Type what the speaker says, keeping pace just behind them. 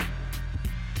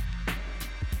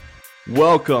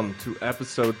Welcome to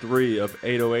episode 3 of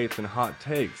 808s and Hot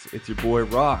Takes. It's your boy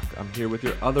Rock. I'm here with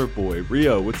your other boy,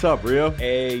 Rio. What's up, Rio?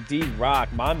 Hey, D-Rock,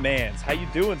 my mans. How you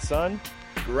doing, son?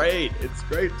 Great. It's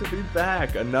great to be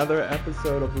back. Another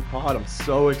episode of the pod. I'm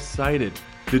so excited.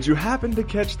 Did you happen to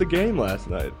catch the game last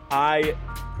night? I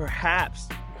perhaps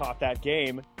caught that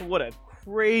game. What a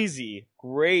crazy,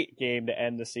 great game to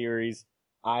end the series.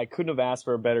 I couldn't have asked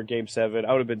for a better Game 7.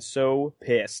 I would have been so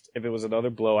pissed if it was another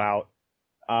blowout.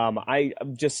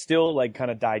 I'm just still kind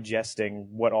of digesting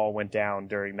what all went down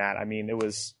during that. I mean,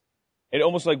 it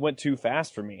almost went too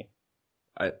fast for me.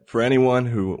 For anyone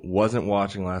who wasn't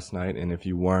watching last night, and if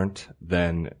you weren't,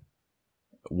 then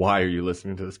why are you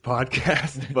listening to this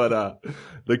podcast? But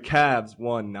the Cavs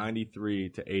won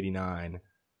 93-89,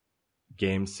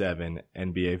 Game 7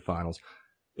 NBA Finals.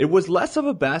 It was less of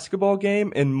a basketball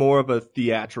game and more of a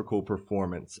theatrical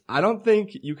performance. I don't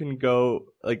think you can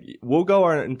we'll go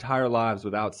our entire lives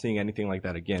without seeing anything like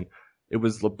that again. It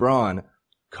was LeBron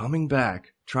coming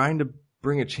back, trying to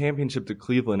bring a championship to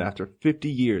Cleveland after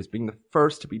 50 years, being the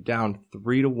first to be down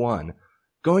 3-1,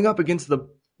 going up against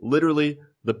literally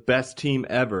the best team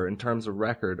ever in terms of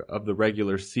record of the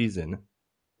regular season.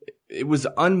 It was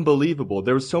unbelievable.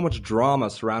 There was so much drama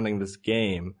surrounding this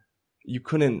game. You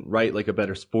couldn't write a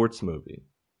better sports movie.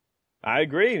 I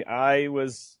agree. I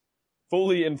was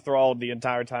fully enthralled the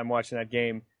entire time watching that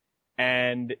game.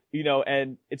 And,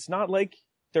 and it's not like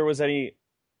there was any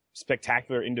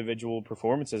spectacular individual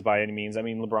performances by any means. I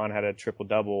mean, LeBron had a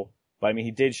triple-double, but I mean,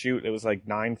 he did shoot. It was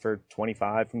 9 for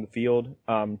 25 from the field.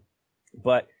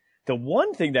 But the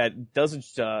one thing that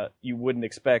you wouldn't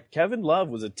expect, Kevin Love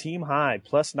was a team high,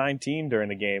 plus 19 during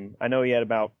the game. I know he had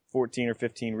about 14 or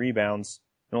 15 rebounds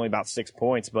and only about 6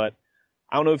 points, but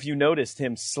I don't know if you noticed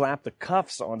him slap the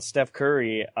cuffs on Steph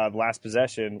Curry last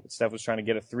possession. Steph was trying to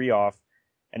get a 3 off,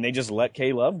 and they just let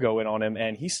K-Love go in on him,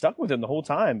 and he stuck with him the whole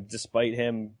time, despite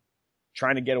him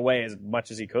trying to get away as much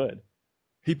as he could.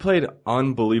 He played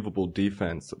unbelievable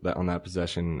defense on that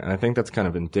possession, and I think that's kind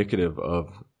of indicative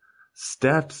of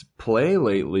Steph's play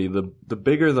lately. The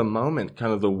bigger the moment,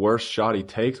 kind of the worse shot he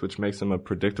takes, which makes him a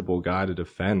predictable guy to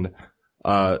defend.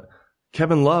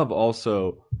 Kevin Love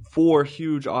also 4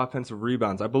 huge offensive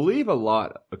rebounds. I believe a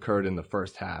lot occurred in the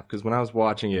first half, because when I was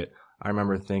watching it, I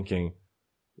remember thinking,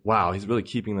 wow, he's really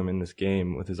keeping them in this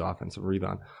game with his offensive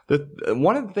rebound.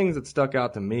 One of the things that stuck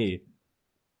out to me,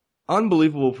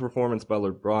 unbelievable performance by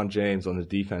LeBron James on the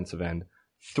defensive end.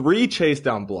 3 chase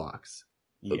down blocks.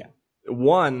 Yeah.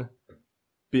 1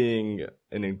 being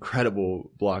an incredible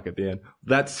block at the end.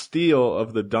 That steal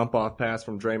of the dump-off pass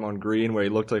from Draymond Green where he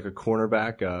looked like a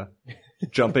cornerback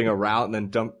jumping a route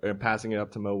and then passing it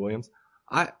up to Mo Williams.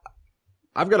 I've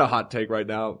got a hot take right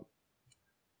now.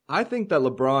 I think that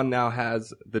LeBron now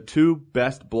has the 2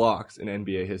 best blocks in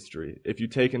NBA history if you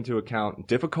take into account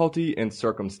difficulty and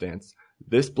circumstance.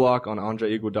 This block on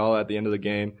Andre Iguodala at the end of the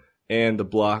game and the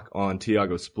block on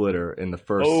Thiago Splitter in the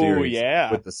first series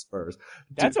with the Spurs.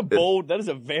 That is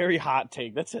a very hot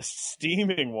take. That's a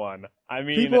steaming one. I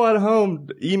mean, people at home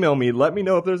email me. Let me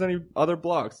know if there's any other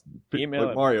blocks.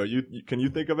 Email Mario, can you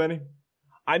think of any?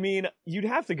 I mean, you'd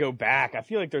have to go back. I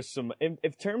feel like there's some, in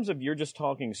terms of you're just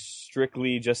talking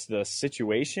strictly just the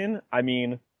situation. I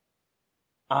mean,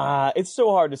 it's so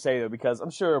hard to say though, because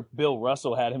I'm sure Bill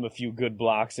Russell had him a few good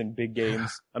blocks in big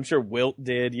games. I'm sure Wilt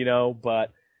did,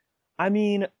 but I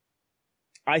mean,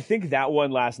 I think that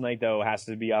one last night, though, has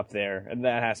to be up there, and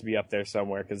that has to be up there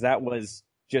somewhere, because that was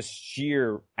just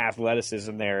sheer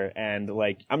athleticism there, and,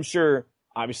 I'm sure,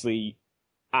 obviously,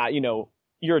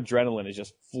 your adrenaline is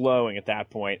just flowing at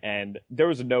that point, and there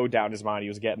was no doubt in his mind he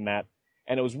was getting that,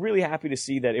 and I was really happy to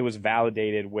see that it was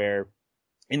validated where,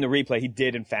 in the replay, he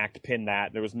did, in fact, pin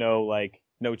that. There was no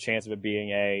chance of it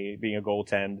being a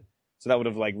goaltend, so that would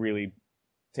have, really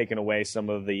taken away some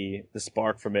of the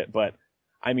spark from it. But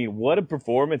I mean, what a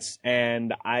performance.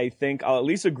 And I think I'll at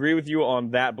least agree with you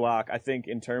on that block. I think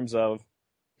in terms of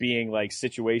being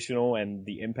situational and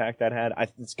the impact that had,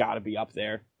 it's got to be up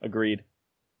there. Agreed.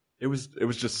 It was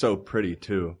just so pretty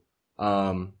too.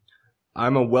 I'm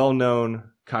a well-known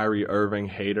Kyrie Irving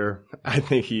hater. I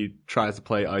think he tries to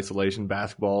play isolation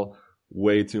basketball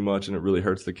way too much and it really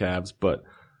hurts the Cavs. But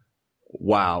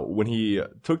wow, when he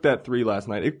took that 3 last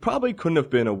night, it probably couldn't have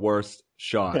been a worse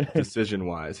shot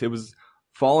decision-wise. It was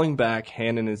falling back,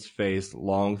 hand in his face,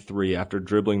 long 3 after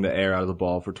dribbling the air out of the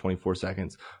ball for 24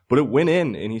 seconds. But it went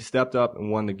in, and he stepped up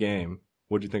and won the game.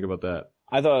 What'd you think about that?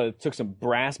 I thought it took some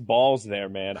brass balls there,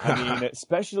 man. I mean,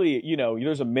 especially,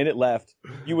 there's a minute left.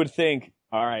 You would think,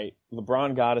 all right,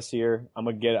 LeBron got us here. I'm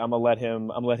gonna let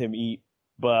him eat.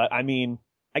 But I mean,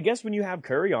 I guess when you have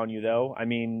Curry on you, though, I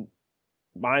mean,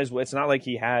 might as well. It's not like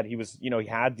he had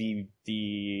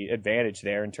the advantage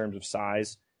there in terms of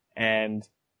size. And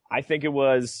I think it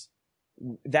was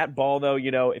that ball though,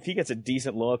 if he gets a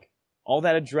decent look, all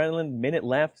that adrenaline, minute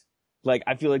left, like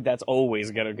I feel like that's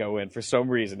always going to go in for some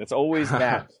reason. It's always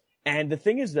that. And the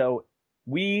thing is though,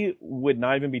 we would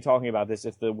not even be talking about this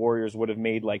if the Warriors would have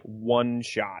made like one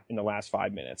shot in the last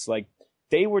 5 minutes. Like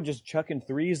they were just chucking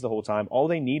threes the whole time. All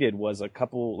they needed was a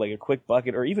quick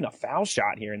bucket or even a foul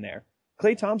shot here and there.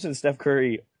 Klay Thompson and Steph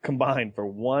Curry combined for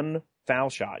one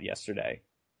foul shot yesterday.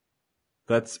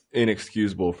 That's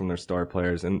inexcusable from their star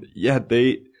players. And yeah,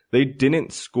 they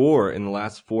didn't score in the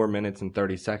last 4 minutes and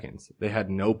 30 seconds. They had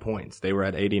no points. They were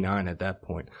at 89 at that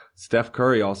point. Steph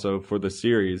Curry also for the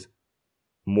series,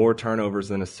 more turnovers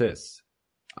than assists.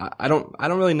 I don't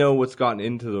really know what's gotten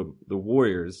into the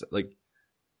Warriors. Like,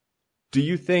 do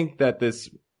you think that this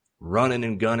running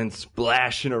and gunning,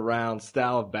 splashing around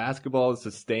style of basketball is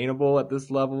sustainable at this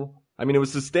level? I mean, it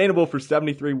was sustainable for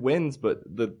 73 wins, but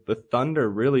the Thunder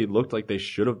really looked like they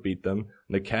should have beat them.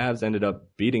 The Cavs ended up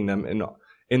beating them, and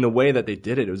in the way that they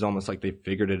did it, it was almost like they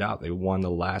figured it out. They won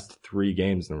the last 3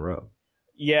 games in a row.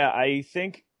 Yeah, I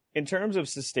think in terms of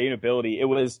sustainability, it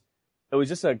was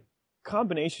just a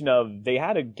combination of they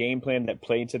had a game plan that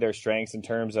played to their strengths in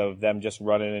terms of them just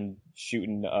running and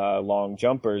shooting long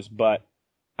jumpers. But,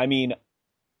 I mean,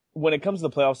 when it comes to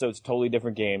the playoffs, though, it's a totally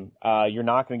different game. You're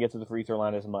not going to get to the free throw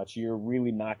line as much. You're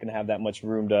really not going to have that much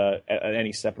room to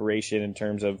any separation in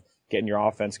terms of getting your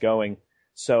offense going.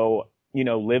 So,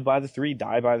 live by the 3,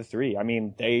 die by the 3. I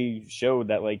mean, they showed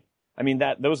that,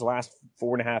 those last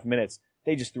 4.5 minutes,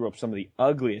 they just threw up some of the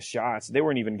ugliest shots. They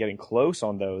weren't even getting close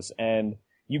on those. And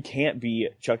you can't be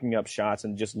chucking up shots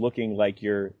and just looking like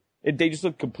they just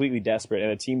look completely desperate.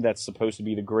 And a team that's supposed to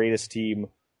be the greatest team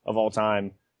of all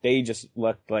time, they just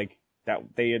looked like that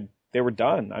they were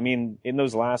done. I mean, in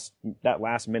that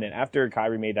last minute after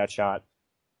Kyrie made that shot,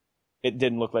 it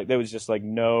didn't look like there was just like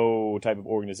no type of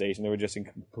organization. They were just in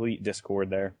complete discord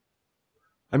there.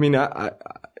 I mean,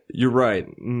 you're right.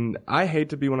 I hate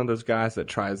to be one of those guys that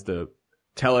tries to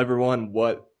tell everyone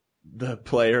what the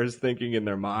player is thinking in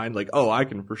their mind. Like, oh, I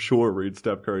can for sure read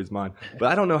Steph Curry's mind.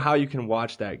 But I don't know how you can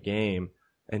watch that game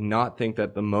and not think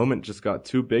that the moment just got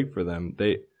too big for them.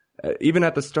 Even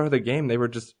at the start of the game, they were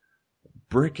just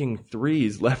bricking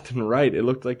threes left and right. It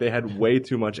looked like they had way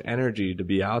too much energy to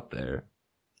be out there.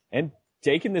 And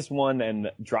taking this one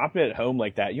and dropping it at home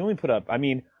like that, you only put up, I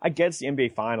mean, I get it's the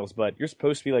NBA Finals, but you're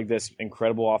supposed to be like this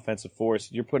incredible offensive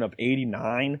force. You're putting up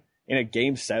 89 in a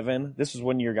Game 7. This is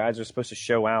when your guys are supposed to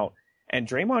show out. And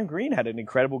Draymond Green had an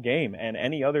incredible game. And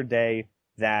any other day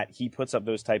that he puts up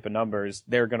those type of numbers,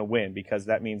 they're going to win because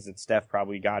that means that Steph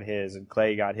probably got his and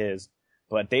Klay got his.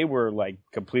 But they were like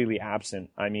completely absent.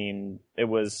 I mean, it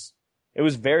was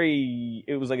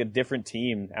like a different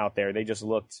team out there.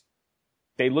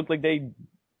 They looked like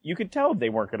you could tell they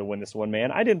weren't going to win this one,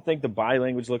 man. I didn't think the body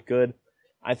language looked good.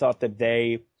 I thought that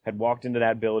they had walked into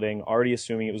that building already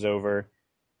assuming it was over.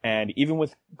 And even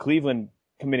with Cleveland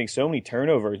committing so many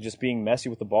turnovers, just being messy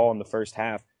with the ball in the first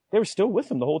half, they were still with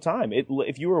them the whole time.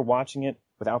 If you were watching it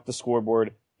without the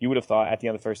scoreboard, you would have thought at the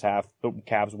end of the first half, the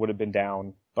Cavs would have been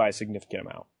down by a significant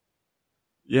amount.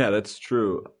 Yeah, that's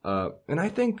true. And I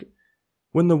think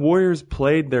when the Warriors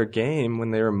played their game,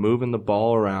 when they were moving the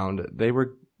ball around, they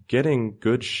were getting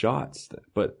good shots.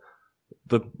 But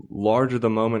the larger the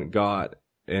moment got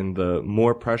and the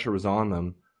more pressure was on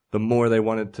them, the more they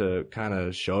wanted to kind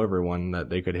of show everyone that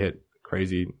they could hit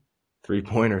crazy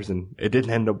 3-pointers, and it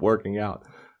didn't end up working out.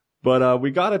 But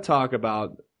we got to talk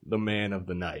about the man of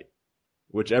the night,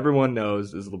 which everyone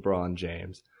knows is LeBron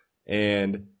James.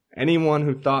 And anyone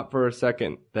who thought for a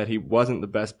second that he wasn't the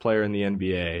best player in the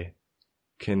NBA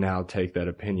can now take that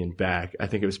opinion back. I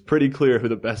think it was pretty clear who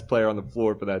the best player on the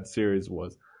floor for that series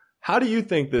was. How do you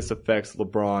think this affects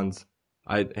LeBron's,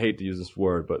 I hate to use this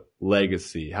word, but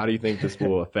legacy? How do you think this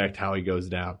will affect how he goes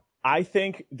down? I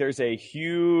think there's a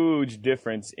huge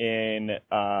difference in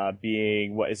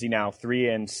being, what is he now,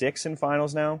 3-6 in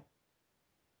finals now?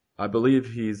 I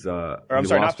believe he's not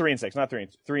 3-6, not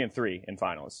 3-3 in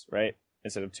finals, right?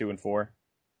 Instead of 2-4.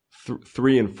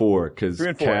 3-4, because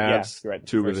Cavs, yeah, right,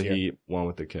 2 with the Heat, 1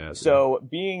 with the Cavs. So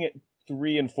being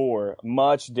 3-4,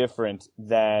 much different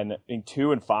than in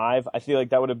 2-5. I feel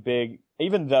like that would have been,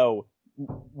 even though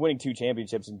winning 2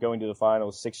 championships and going to the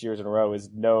finals 6 years in a row is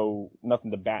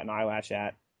nothing to bat an eyelash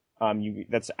at.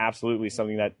 That's absolutely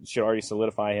something that should already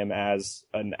solidify him as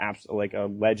a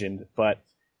legend. But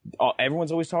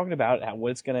everyone's always talking about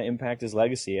what it's going to impact his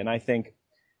legacy, and I think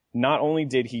not only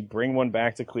did he bring one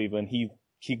back to Cleveland,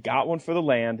 he got one for the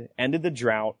land, ended the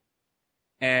drought,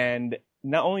 and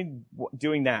not only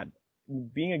doing that,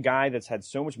 being a guy that's had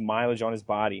so much mileage on his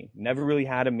body, never really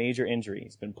had a major injury.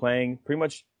 He's been playing, pretty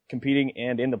much competing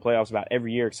and in the playoffs about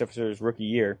every year except for his rookie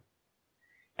year.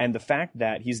 And the fact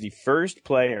that he's the first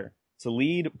player to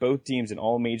lead both teams in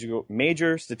all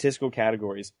major statistical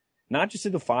categories, not just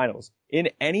in the finals, in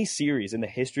any series in the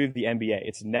history of the NBA.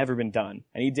 It's never been done.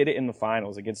 And he did it in the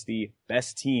finals against the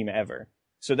best team ever.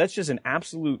 So that's just an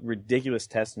absolute ridiculous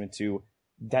testament to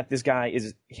that this guy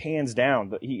is hands down.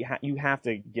 But you have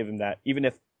to give him that, even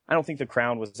if I don't think the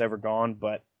crown was ever gone.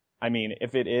 But, I mean,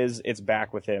 if it is, it's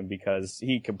back with him because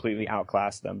he completely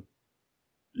outclassed them.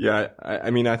 Yeah,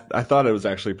 I mean, I thought it was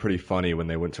actually pretty funny when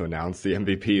they went to announce the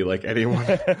MVP. Like, anyone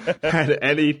had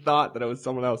any thought that it was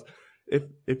someone else.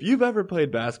 If you've ever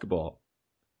played basketball,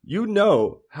 you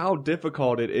know how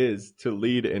difficult it is to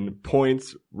lead in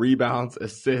points, rebounds,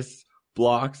 assists,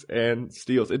 blocks, and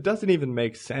steals. It doesn't even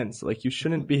make sense. Like, you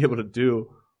shouldn't be able to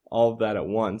do all of that at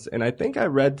once. And I think I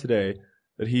read today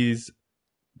that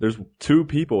there's 2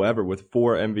 people ever with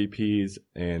 4 MVPs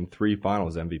and 3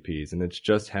 finals MVPs, and it's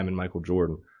just him and Michael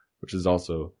Jordan, which is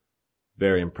also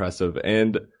very impressive.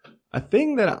 And a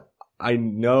thing that I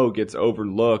know gets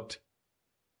overlooked,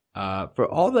 for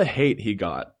all the hate he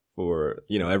got for,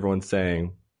 everyone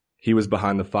saying he was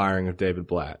behind the firing of David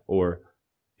Blatt, or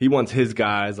he wants his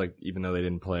guys, like, even though they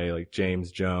didn't play, like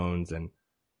James Jones, and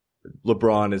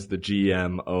LeBron is the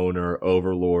GM, owner,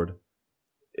 overlord.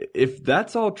 If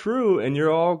that's all true and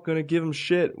you're all going to give him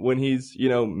shit when he's,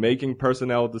 making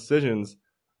personnel decisions,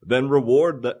 then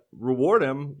reward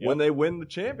him when they win the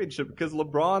championship, because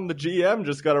LeBron, the GM,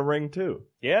 just got a ring too.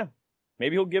 Yeah,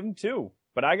 maybe he'll give him 2.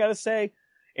 But I got to say,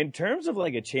 in terms of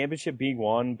like a championship being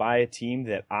won by a team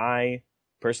that I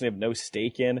personally have no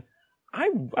stake in, I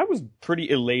was pretty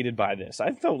elated by this.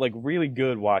 I felt like really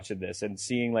good watching this and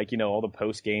seeing like, all the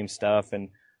post-game stuff and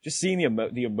just seeing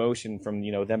the emotion from,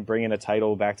 them bringing a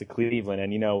title back to Cleveland.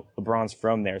 And, LeBron's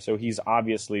from there, so he's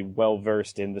obviously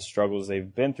well-versed in the struggles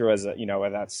they've been through as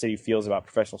that city feels about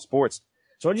professional sports.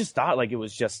 So I just thought like it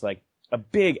was just like a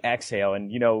big exhale. And,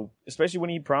 especially when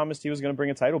he promised he was going to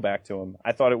bring a title back to him,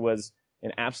 I thought it was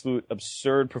an absolute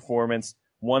absurd performance,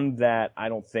 one that I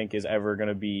don't think is ever going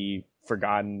to be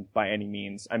forgotten by any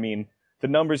means. I mean, the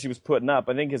numbers he was putting up,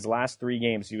 I think his last 3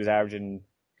 games he was averaging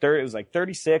it was like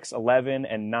 36, 11,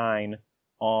 and 9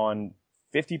 on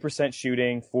 50%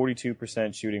 shooting,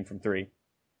 42% shooting from 3,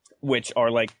 which are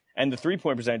like, and the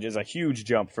 3-point percentage is a huge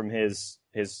jump from his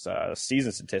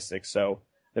season statistics. So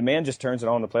the man just turns it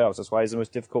on in the playoffs. That's why he's the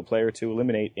most difficult player to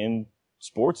eliminate in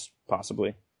sports,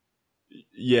 possibly.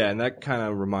 Yeah, and that kind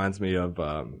of reminds me of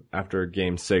after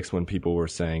Game 6 when people were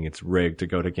saying it's rigged to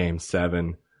go to Game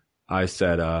 7. I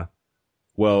said,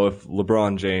 well, if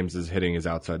LeBron James is hitting his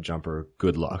outside jumper,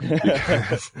 good luck.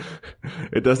 Because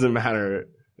it doesn't matter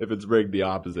if it's rigged the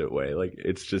opposite way. Like,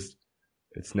 it's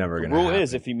never going to happen. The rule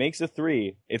is, if he makes a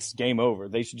 3, it's game over.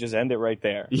 They should just end it right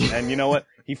there. Yeah. And you know what?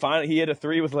 He hit a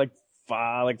 3 with like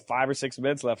 5 or 6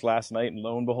 minutes left last night, and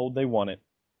lo and behold, they won it.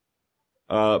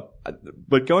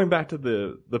 But going back to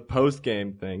the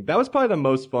post-game thing, that was probably the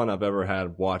most fun I've ever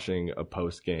had watching a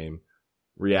post-game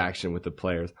reaction with the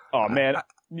players. Oh, man.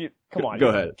 Come on. Go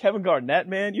ahead. Kevin Garnett,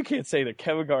 man. You can't say that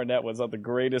Kevin Garnett was not the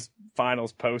greatest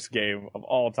finals post-game of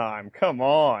all time. Come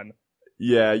on.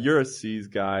 Yeah, you're a C's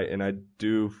guy, and I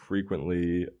do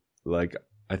frequently, like,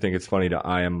 I think it's funny to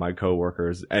IM my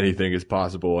coworkers. Anything is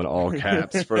possible in all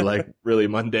caps for, like, really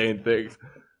mundane things.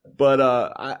 But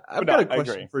I've got a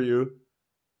question for you.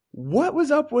 What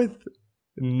was up with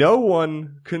no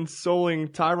one consoling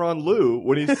Tyronn Lue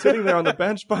when he's sitting there on the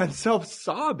bench by himself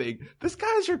sobbing? This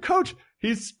guy's your coach.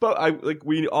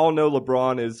 We all know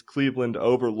LeBron is Cleveland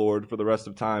overlord for the rest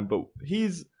of time, but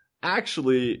he's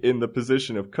actually in the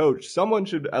position of coach. Someone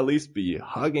should at least be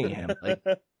hugging him. Like,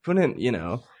 couldn't,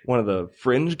 one of the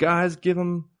fringe guys give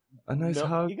him a nice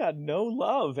hug? He got no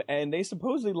love, and they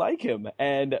supposedly like him.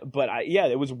 But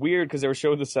it was weird because they were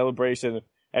showing the celebration.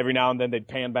 Every now and then they'd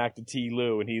pan back to T.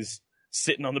 Lue, and he's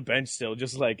sitting on the bench still,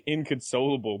 just like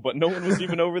inconsolable. But no one was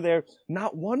even over there.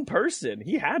 Not one person.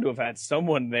 He had to have had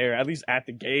someone there, at least at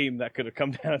the game, that could have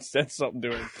come down and said something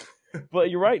to him. But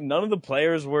you're right. None of the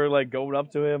players were like going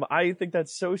up to him. I think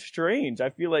that's so strange. I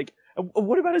feel like,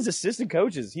 what about his assistant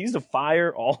coaches? He needs to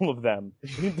fire all of them.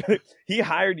 He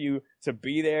hired you to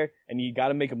be there, and you got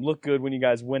to make him look good when you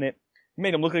guys win it. He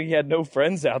made him look like he had no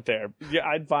friends out there. Yeah,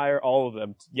 I'd fire all of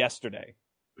them yesterday.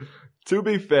 To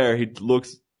be fair, he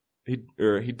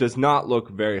does not look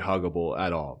very huggable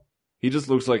at all. He just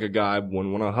looks like a guy I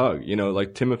wouldn't want to hug.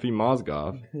 Like Timothy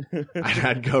Mozgov.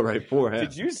 I'd go right for him.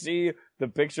 Did you see the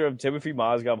picture of Timothy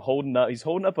Mozgov holding up? He's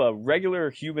holding up a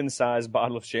regular human-sized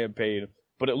bottle of champagne,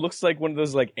 but it looks like one of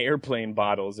those like airplane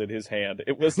bottles in his hand.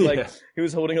 It was like he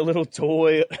was holding a little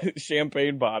toy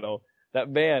champagne bottle. That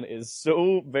man is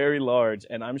so very large,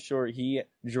 and I'm sure he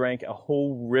drank a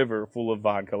whole river full of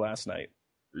vodka last night.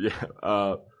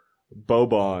 Yeah,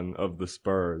 Boban of the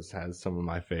Spurs has some of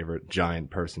my favorite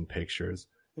giant person pictures,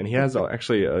 and he has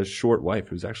actually a short wife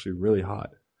who's actually really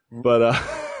hot. But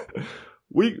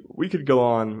we could go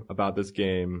on about this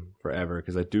game forever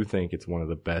because I do think it's one of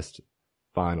the best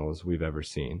finals we've ever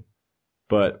seen.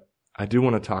 But I do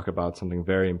want to talk about something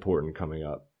very important coming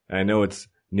up, and I know it's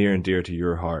near and dear to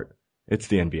your heart. It's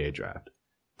the NBA draft.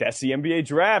 That's the NBA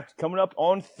draft coming up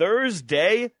on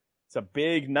Thursday. It's a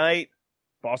big night.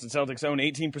 Boston Celtics own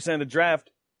 18% of the draft.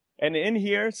 And in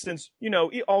here, since,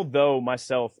 although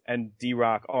myself and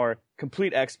D-Rock are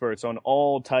complete experts on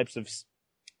all types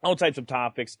of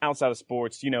topics outside of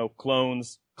sports,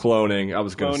 clones. Cloning. I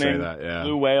was going to say that, yeah.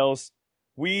 Blue whales.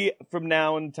 We, from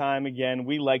now and time again,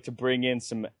 we like to bring in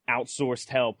some outsourced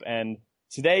help. And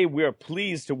today we are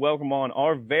pleased to welcome on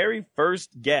our very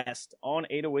first guest on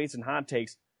 808s and Hot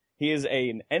Takes. He is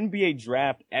an NBA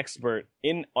draft expert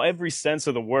in every sense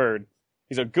of the word.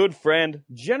 He's a good friend,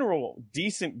 general,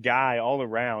 decent guy all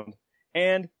around,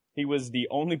 and he was the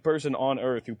only person on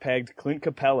earth who pegged Clint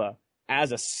Capella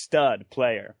as a stud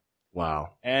player.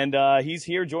 Wow. And he's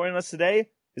here joining us today.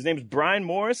 His name's Brian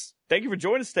Morris. Thank you for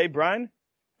joining us today, Brian.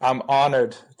 I'm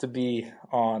honored to be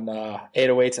on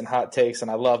 808s and Hot Takes, and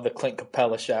I love the Clint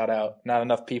Capella shout-out. Not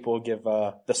enough people give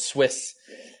the Swiss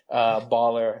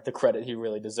baller the credit he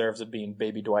really deserves of being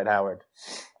baby Dwight Howard.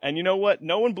 And you know what?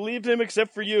 No one believed him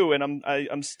except for you, and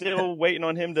I'm still waiting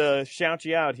on him to shout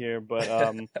you out here. But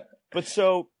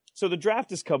so the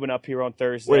draft is coming up here on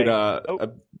Thursday. Wait,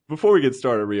 before we get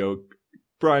started, Rio,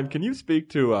 Brian, can you speak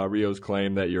to Rio's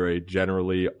claim that you're a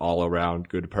generally all-around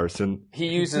good person? He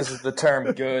uses the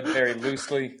term good very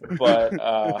loosely, but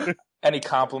any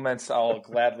compliments I'll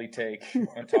gladly take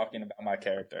when talking about my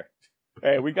character.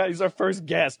 Hey, he's our first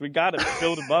guest. We got to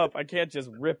build him up. I can't just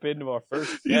rip into our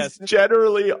first guest. He's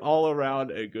generally all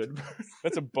around a good person.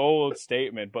 That's a bold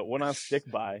statement, but one I'll stick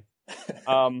by.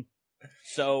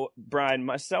 So, Brian,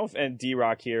 myself and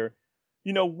D-Rock here,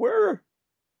 we're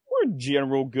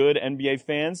general good NBA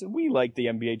fans. We like the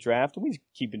NBA draft, and we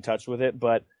keep in touch with it.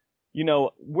 But,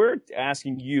 we're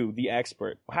asking you, the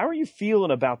expert, how are you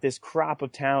feeling about this crop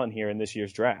of talent here in this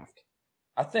year's draft?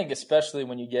 I think especially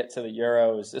when you get to the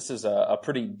Euros, this is a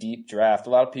pretty deep draft. A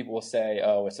lot of people will say,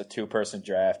 oh, it's a two-person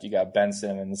draft. You got Ben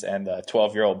Simmons and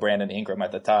 12-year-old Brandon Ingram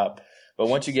at the top. But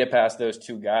once you get past those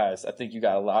two guys, I think you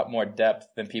got a lot more depth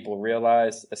than people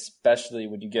realize, especially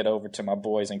when you get over to my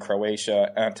boys in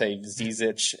Croatia, Ante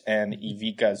Zizic and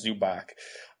Ivica Zubac.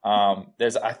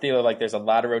 I feel like there's a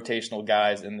lot of rotational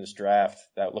guys in this draft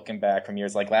that, looking back from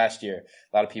years like last year,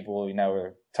 a lot of people,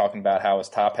 were talking about how it's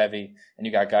top heavy, and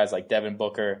you got guys like Devin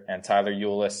Booker and Tyler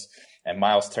Ulis and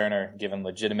Miles Turner giving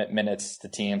legitimate minutes to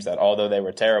teams that, although they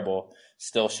were terrible,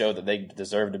 still showed that they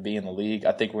deserve to be in the league.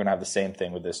 I think we're going to have the same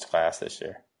thing with this class this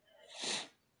year.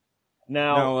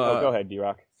 Now, go ahead,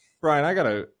 D-Rock. Brian, I got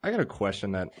a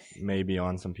question that may be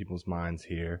on some people's minds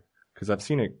here, because I've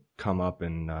seen it come up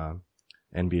in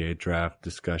NBA draft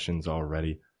discussions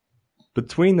already.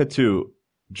 Between the two,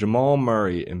 Jamal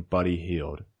Murray and Buddy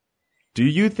Hield, do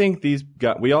you think these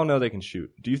guys, we all know they can shoot,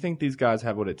 do you think these guys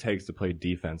have what it takes to play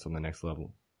defense on the next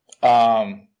level?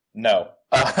 No.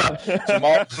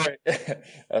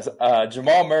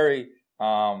 Jamal Murray,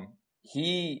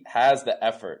 he has the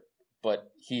effort, but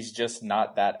he's just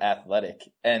not that athletic.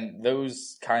 And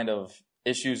those kind of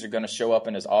issues are going to show up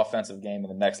in his offensive game in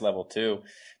the next level too.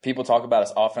 People talk about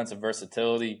his offensive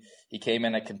versatility. He came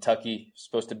in at Kentucky,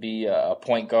 supposed to be a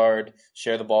point guard,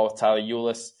 share the ball with Tyler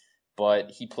Ulis,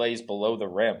 but he plays below the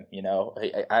rim.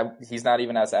 He's not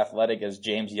even as athletic as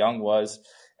James Young was.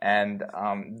 And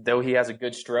though he has a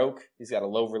good stroke, he's got a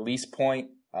low release point.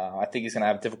 I think he's going to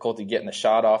have difficulty getting the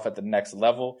shot off at the next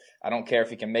level. I don't care if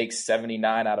he can make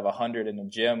 79 out of 100 in the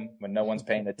gym when no one's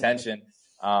paying attention.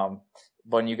 But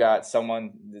when you got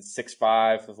someone that's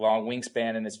 6'5" with long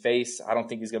wingspan in his face, I don't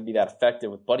think he's going to be that effective.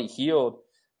 With Buddy Hield,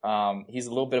 he's a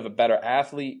little bit of a better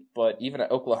athlete, but even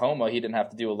at Oklahoma, he didn't have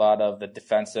to do a lot of the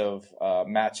defensive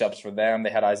matchups for them. They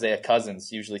had Isaiah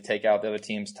Cousins usually take out the other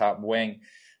team's top wing.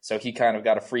 So he kind of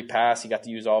got a free pass. He got to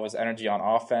use all of his energy on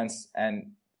offense.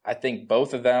 And I think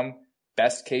both of them,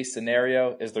 best case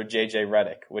scenario is their JJ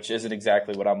Redick, which isn't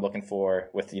exactly what I'm looking for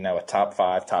with, a top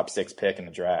 5, top 6 pick in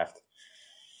the draft.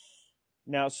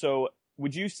 Now, so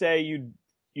would you say you'd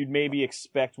maybe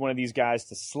expect one of these guys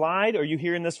to slide? Are you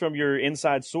hearing this from your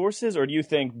inside sources, or do you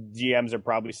think GMs are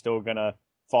probably still going to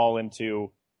fall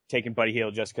into taking Buddy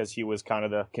Hield just because he was kind of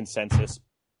the consensus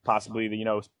possibly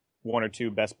the, one or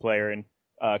two best player in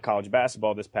college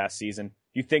basketball this past season.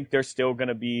 Do you think they're still going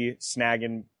to be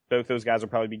snagging? Both those guys will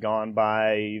probably be gone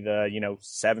by the,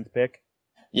 7th pick.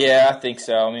 Yeah, I think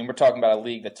so. I mean, we're talking about a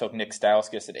league that took Nick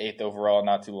Stauskas at 8th overall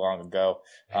not too long ago.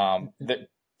 The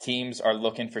teams are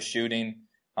looking for shooting.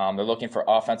 They're looking for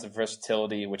offensive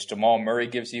versatility, which Jamal Murray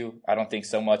gives you. I don't think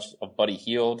so much of Buddy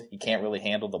Hield. He can't really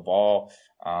handle the ball.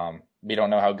 We don't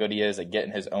know how good he is at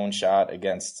getting his own shot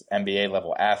against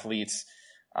NBA-level athletes.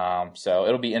 So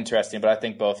it'll be interesting, but I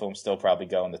think both of them still probably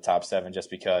go in the top 7 just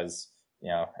because,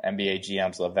 NBA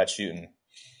GMs love that shooting.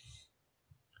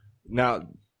 Now,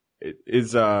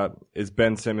 is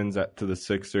Ben Simmons to the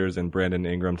Sixers and Brandon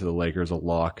Ingram to the Lakers a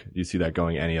lock? Do you see that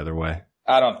going any other way?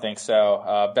 I don't think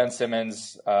so. Ben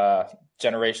Simmons,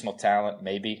 generational talent,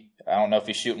 maybe. I don't know if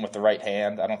he's shooting with the right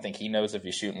hand. I don't think he knows if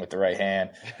he's shooting with the right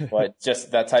hand. But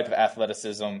just that type of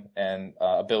athleticism and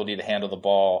ability to handle the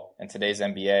ball in today's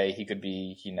NBA, he could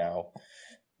be,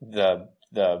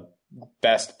 the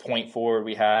best point forward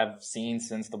we have seen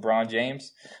since LeBron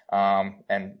James.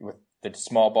 And with the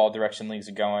small ball direction leagues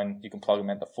are going, you can plug him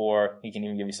at the 4. He can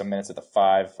even give you some minutes at the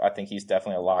 5. I think he's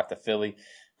definitely a lock to Philly.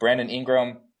 Brandon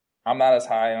Ingram, I'm not as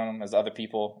high on him as other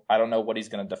people. I don't know what he's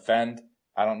going to defend.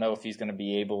 I don't know if he's going to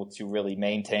be able to really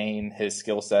maintain his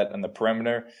skill set in the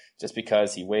perimeter just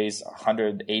because he weighs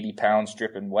 180 pounds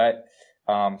dripping wet.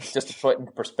 Just to put in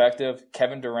perspective,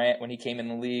 Kevin Durant, when he came in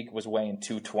the league, was weighing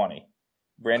 220.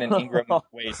 Brandon Ingram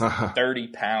weighs 30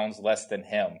 pounds less than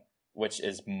him, which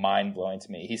is mind-blowing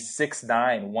to me. He's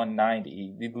 6'9",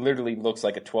 190. He literally looks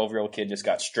like a 12-year-old kid just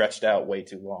got stretched out way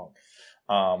too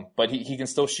long. But he can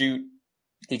still shoot.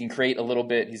 He can create a little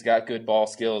bit. He's got good ball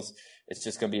skills. It's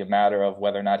just going to be a matter of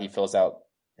whether or not he fills out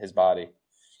his body.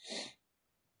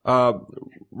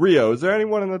 Rio, is there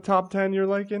anyone in the top 10 you're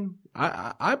liking?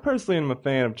 I personally am a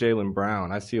fan of Jaylen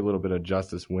Brown. I see a little bit of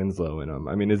Justice Winslow in him.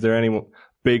 I mean, is there any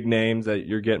big names that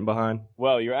you're getting behind?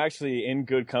 Well, you're actually in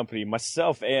good company.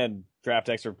 Myself and draft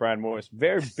expert Brian Morris,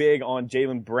 very big on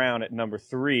Jaylen Brown at number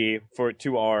 3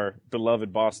 to our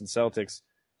beloved Boston Celtics,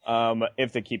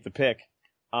 if they keep the pick.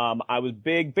 I was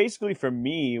big, basically for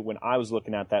me, when I was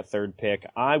looking at that 3rd pick,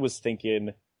 I was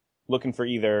looking for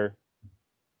either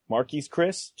Marquise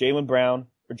Chris, Jaylen Brown,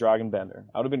 or Dragan Bender.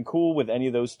 I would have been cool with any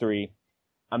of those 3.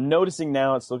 I'm noticing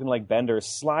now it's looking like Bender is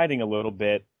sliding a little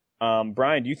bit.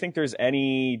 Brian, do you think there's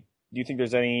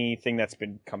anything that's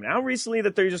been coming out recently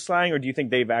that they're just sliding, or do you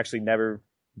think they've actually never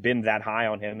been that high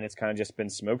on him and it's kind of just been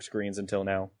smoke screens until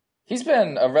now? He's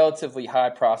been a relatively high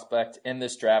prospect in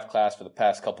this draft class for the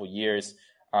past couple years.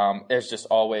 There's just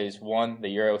always the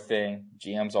Euro thing.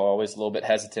 GMs are always a little bit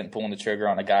hesitant pulling the trigger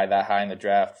on a guy that high in the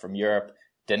draft from Europe.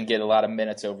 Didn't get a lot of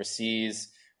minutes overseas.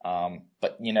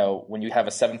 But, when you have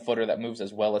a 7-footer that moves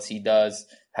as well as he does,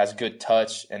 has good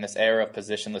touch in this era of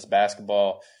positionless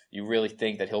basketball, you really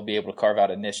think that he'll be able to carve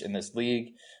out a niche in this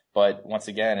league. But once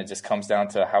again, it just comes down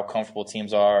to how comfortable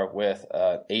teams are with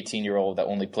an 18-year-old that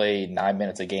only played 9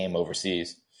 minutes a game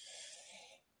overseas.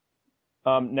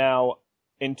 Now,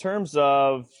 in terms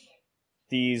of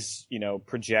these,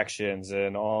 projections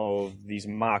and all of these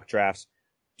mock drafts,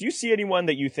 do you see anyone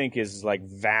that you think is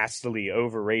vastly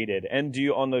overrated? And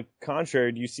on the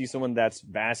contrary, do you see someone that's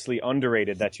vastly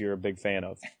underrated that you're a big fan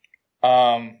of?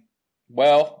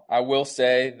 Well, I will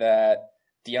say that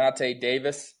Deontay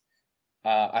Davis,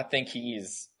 I think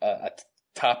he's a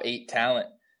top 8 talent.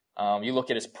 You look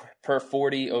at his per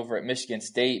 40 over at Michigan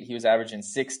State, he was averaging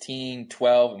 16,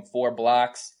 12, and 4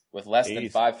 blocks with less than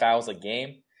 5 fouls a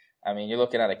game. I mean, you're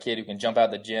looking at a kid who can jump out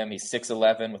of the gym. He's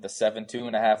 6'11" with a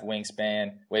 7'2.5"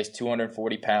 wingspan, weighs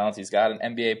 240 pounds. He's got an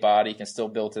NBA body, can still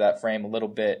build to that frame a little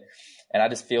bit. And I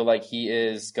just feel like he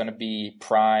is going to be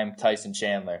prime Tyson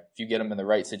Chandler. If you get him in the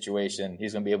right situation,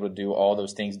 he's going to be able to do all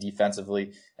those things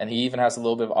defensively. And he even has a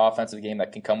little bit of offensive game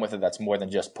that can come with it that's more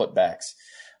than just putbacks.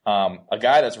 A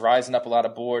guy that's rising up a lot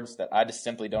of boards that I just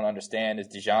simply don't understand is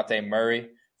DeJounte Murray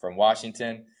from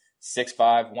Washington. 6'5",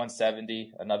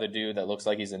 170, another dude that looks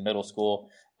like he's in middle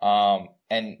school. And,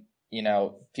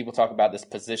 people talk about this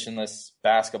positionless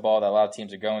basketball that a lot of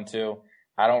teams are going to.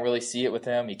 I don't really see it with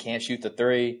him. He can't shoot the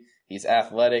 3. He's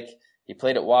athletic. He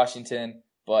played at Washington.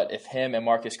 But if him and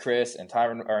Marcus Chris were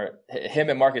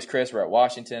at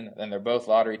Washington, then they're both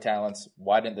lottery talents.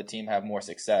 Why didn't the team have more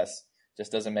success?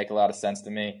 Just doesn't make a lot of sense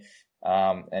to me.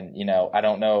 I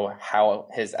don't know how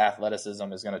his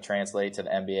athleticism is going to translate to the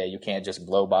NBA. You can't just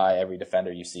blow by every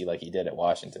defender you see like he did at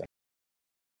Washington.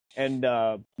 And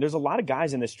there's a lot of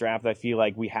guys in this draft that I feel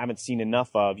like we haven't seen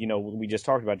enough of. We just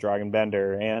talked about Dragan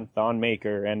Bender and Thon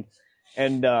Maker and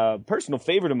personal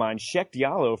favorite of mine, Shek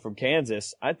Diallo from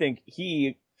Kansas. I think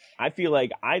he I feel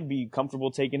like I'd be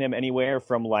comfortable taking him anywhere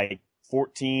from like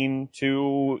 14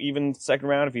 to even second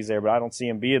round if he's there, but I don't see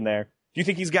him being there. Do you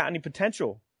think he's got any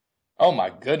potential? Oh my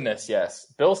goodness,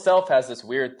 yes. Bill Self has this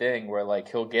weird thing where like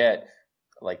he'll get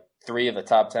like 3 of the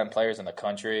top 10 players in the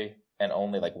country and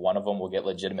only like one of them will get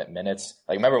legitimate minutes.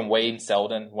 Like remember when Wayne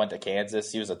Selden went to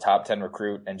Kansas? He was a top 10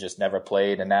 recruit and just never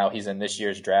played, and now he's in this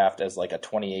year's draft as like a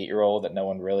 28-year-old that no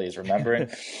one really is remembering.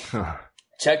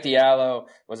 Check Diallo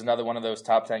was another one of those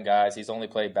top 10 guys. He's only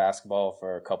played basketball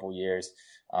for a couple years.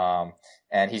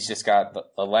 And he's just got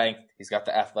the length. He's got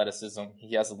the athleticism.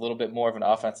 He has a little bit more of an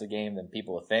offensive game than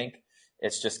people think.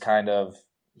 It's just kind of,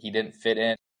 he didn't fit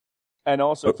in. And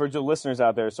also for the listeners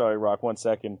out there, sorry, Rock, 1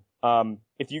 second.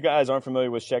 If you guys aren't familiar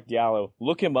with Sheck Diallo,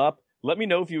 look him up. Let me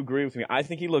know if you agree with me. I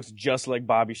think he looks just like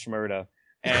Bobby Shmurda.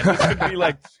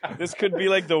 And this could be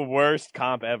like the worst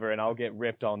comp ever, and I'll get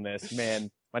ripped on this. Man,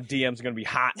 my DM's going to be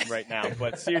hot right now.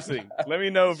 But seriously, let me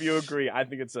know if you agree. I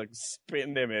think it's a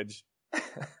spitting image.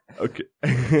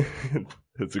 Okay.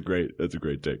 That's a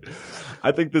great take.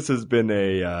 I think this has been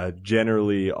a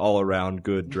generally all around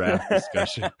good draft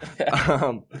discussion.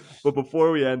 But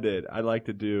before we end it, I'd like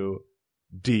to do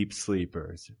deep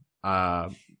sleepers. I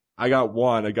got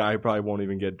one, a guy who probably won't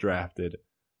even get drafted.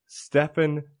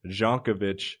 Stefan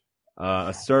Jankovic,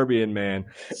 a Serbian man,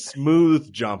 smooth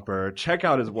jumper. Check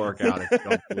out his workout if you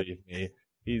don't believe me.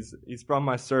 He's from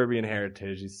my Serbian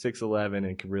heritage. He's 6'11"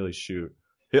 and can really shoot.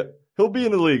 He'll be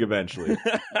in the league eventually.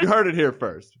 You heard it here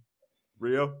first.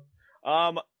 Rio?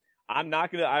 I'm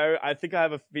not gonna. I think I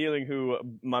have a feeling who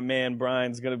my man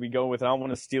Brian's gonna be going with. I don't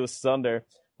want to steal his thunder.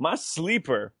 My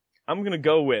sleeper, I'm gonna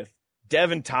go with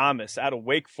Devin Thomas out of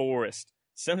Wake Forest,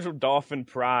 Central Dauphin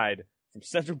Pride from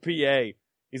Central PA.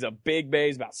 He's a big man.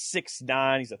 He's about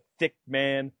 6'9". He's a thick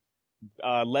man.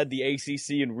 Led the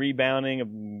ACC in rebounding of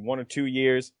 1 or 2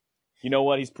 years. You know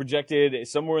what? He's projected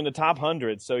somewhere in the top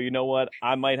 100. So you know what?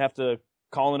 I might have to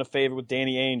call in a favor with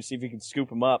Danny Ainge, see if he can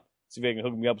scoop him up, see if he can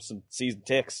hook me up with some season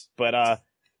ticks. But I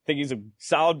think he's a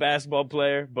solid basketball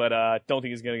player, but don't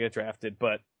think he's going to get drafted.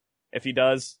 But if he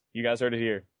does, you guys heard it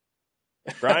here.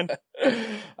 Brian?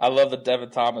 I love the Devin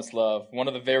Thomas love. One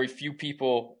of the very few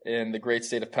people in the great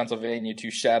state of Pennsylvania to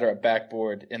shatter a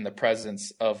backboard in the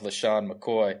presence of LaShawn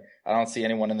McCoy. I don't see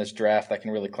anyone in this draft that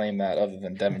can really claim that other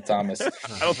than Devin Thomas.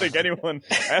 I don't think anyone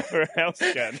ever else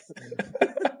can.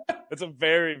 It's a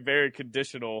very, very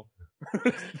conditional.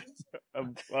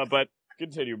 But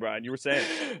continue, Brian. You were saying.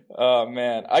 Oh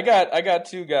man, I got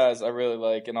 2 guys I really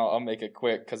like, and I'll make it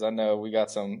quick because I know we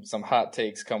got some hot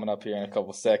takes coming up here in a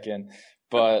couple seconds.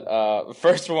 But the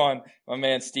first one, my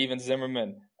man Steven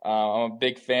Zimmerman. I'm a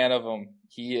big fan of him.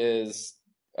 He is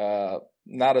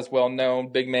not as well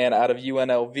known, big man out of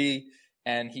UNLV,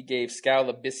 and he gave Skal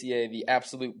Labissiere the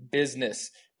absolute business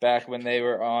back when they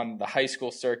were on the high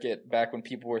school circuit, back when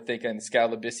people were thinking Skal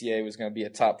Labissiere was going to be a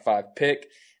top 5 pick.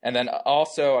 And then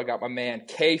also I got my man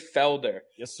Kay Felder.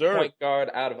 Yes, sir. Point guard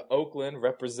out of Oakland,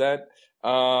 represent.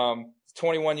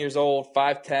 21 years old,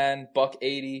 5'10",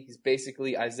 $180. He's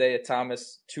basically Isaiah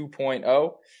Thomas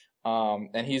 2.0.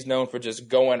 And he's known for just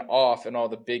going off in all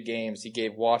the big games. He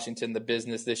gave Washington the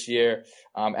business this year.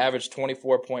 Averaged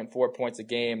 24.4 points a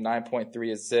game,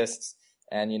 9.3 assists.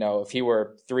 And, you know, if he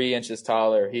were 3 inches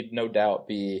taller, he'd no doubt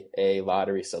be a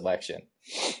lottery selection.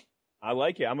 I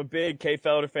like it. I'm a big Kay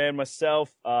Felder fan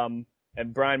myself. And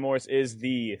Brian Morris is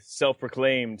the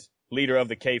self-proclaimed leader of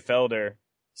the Kay Felder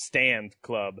Stand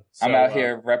Club. So, I'm out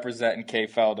here representing Kay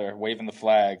Felder, waving the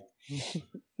flag.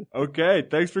 Okay,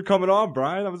 thanks for coming on,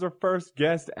 Brian. That was our first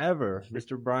guest ever,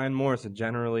 Mr. Brian Morris, a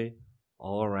generally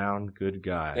all-around good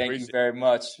guy. Thank you very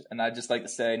much. And I'd just like to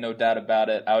say, no doubt about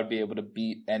it, I would be able to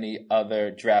beat any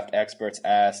other draft expert's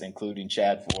ass, including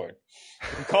Chad Ford.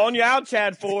 I'm calling you out,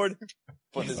 Chad Ford.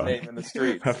 Putting his name in the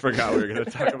streets. I forgot we were going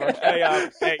to talk about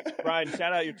that. Hey, Brian,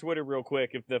 shout out your Twitter real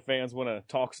quick if the fans want to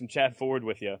talk some Chad Ford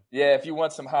with you. Yeah, if you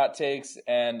want some hot takes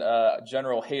and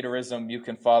general haterism, you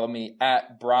can follow me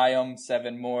at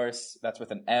Briam7Morris. That's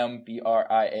with an M,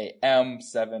 Briam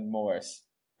 7 Morris.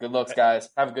 Good looks, guys.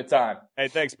 Have a good time. Hey,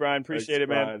 thanks, Brian. Appreciate it,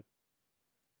 man. Brian.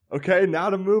 Okay, now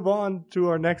to move on to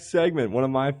our next segment, one of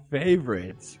my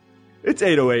favorites. It's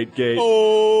 808 Gate.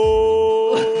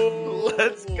 Oh,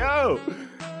 let's go.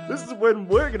 This is when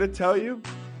we're going to tell you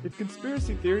if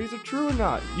conspiracy theories are true or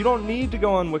not. You don't need to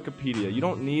go on Wikipedia. You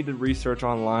don't need to research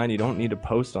online. You don't need to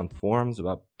post on forums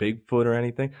about Bigfoot or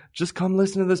anything. Just come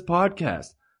listen to this podcast.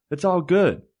 It's all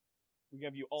good. We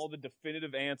give you all the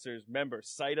definitive answers. Remember,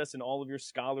 cite us in all of your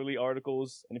scholarly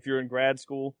articles. And if you're in grad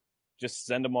school, just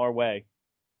send them our way.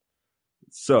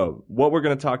 So, what we're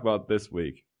going to talk about this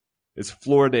week is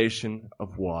fluoridation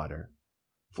of water.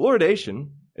 Fluoridation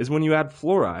is when you add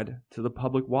fluoride to the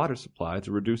public water supply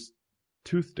to reduce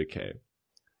tooth decay.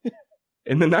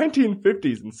 In the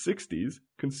 1950s and 60s,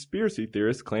 conspiracy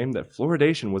theorists claimed that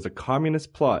fluoridation was a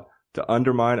communist plot to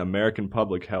undermine American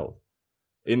public health.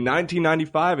 In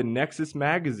 1995, in Nexus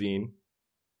magazine,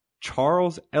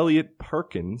 Charles Eliot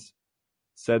Perkins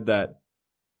said that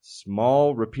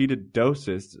small repeated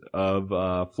doses of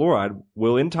fluoride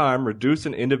will in time reduce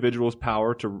an individual's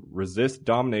power to resist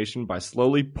domination by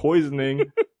slowly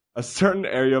poisoning a certain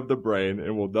area of the brain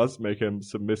and will thus make him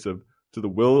submissive to the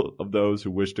will of those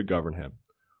who wish to govern him.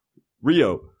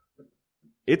 Rio,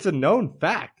 it's a known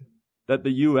fact that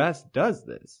the U.S. does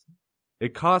this.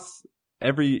 It costs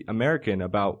every American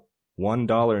about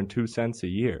 $1.02 a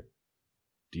year.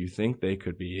 Do you think they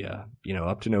could be,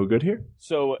 up to no good here?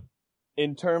 So,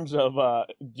 in terms of,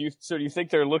 do you think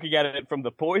they're looking at it from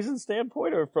the poison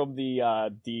standpoint or from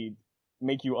the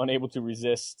make you unable to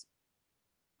resist?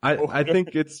 I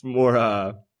think it's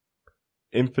more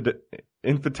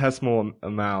infinitesimal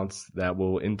amounts that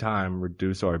will in time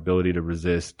reduce our ability to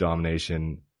resist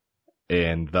domination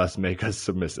and thus make us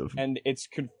submissive. And it's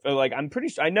I'm pretty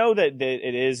sure, I know that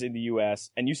it is in the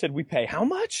U.S. and you said we pay how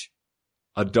much?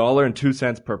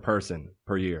 $1.02 per person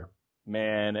per year.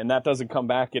 Man, and that doesn't come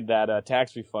back in that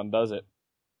tax refund, does it?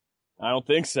 I don't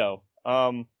think so.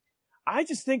 I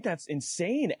just think that's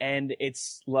insane, and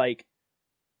it's like,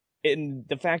 in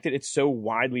the fact that it's so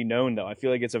widely known, though, I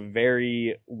feel like it's a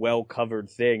very well-covered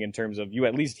thing in terms of you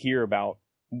at least hear about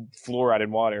fluoride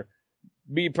in water.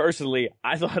 Me, personally,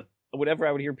 I thought whenever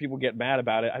I would hear people get mad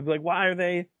about it, I'd be like, why are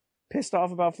they pissed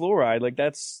off about fluoride? Like,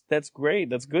 that's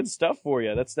great. That's good stuff for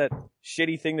you. That's that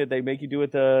shitty thing that they make you do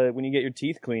when you get your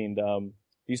teeth cleaned. You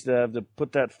used to have to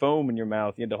put that foam in your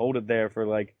mouth. You had to hold it there for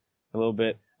like a little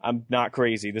bit. I'm not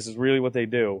crazy. This is really what they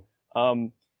do.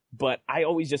 But I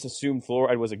always just assumed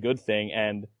fluoride was a good thing,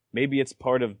 and maybe it's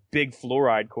part of Big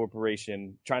Fluoride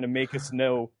Corporation trying to make us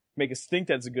think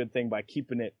that's a good thing by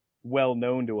keeping it well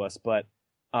known to us. But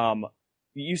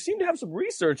you seem to have some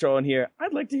research on here.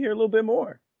 I'd like to hear a little bit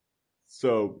more.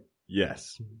 So,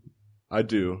 yes, I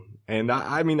do. And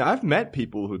I mean, I've met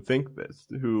people who think this,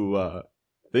 who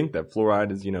think that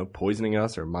fluoride is, poisoning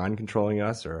us or mind controlling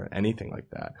us or anything like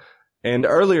that. And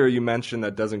earlier you mentioned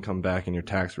that doesn't come back in your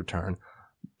tax return.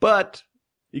 But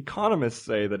economists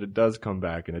say that it does come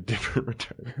back in a different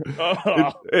return.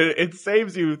 It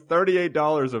saves you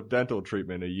 $38 of dental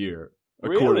treatment a year,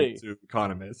 according to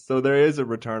economists. So there is a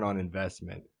return on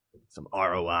investment, some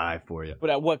ROI for you. But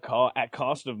at what cost? At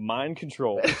cost of mind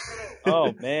control.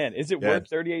 Oh, man. Is it worth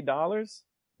 $38?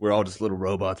 We're all just little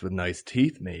robots with nice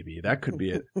teeth, maybe. That could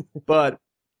be it. But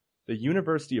the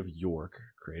University of York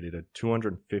created a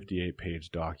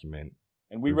 258-page document.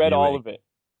 And we read all of it.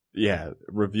 Yeah,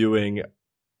 reviewing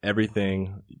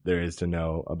everything there is to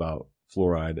know about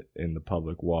fluoride in the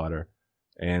public water.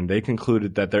 And they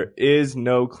concluded that there is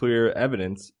no clear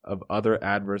evidence of other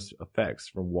adverse effects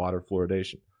from water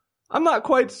fluoridation. I'm not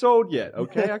quite sold yet,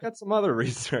 okay? I got some other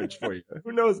research for you.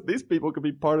 Who knows? These people could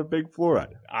be part of Big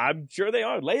Fluoride. I'm sure they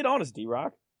are. Lay it on us,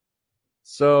 D-Rock.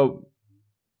 So,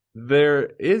 there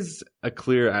is a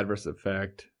clear adverse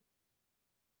effect.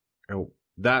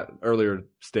 That earlier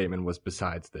statement was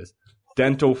besides this.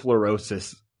 Dental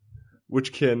fluorosis,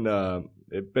 which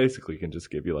it basically can just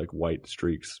give you like white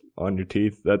streaks on your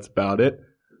teeth. That's about it.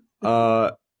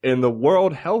 And the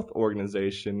World Health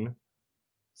Organization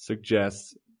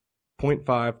suggests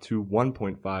 0.5 to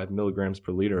 1.5 milligrams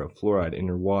per liter of fluoride in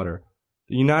your water.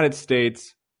 The United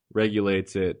States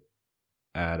regulates it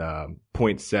at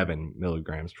 0.7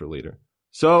 milligrams per liter.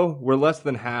 So we're less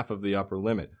than half of the upper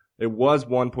limit. It was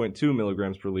 1.2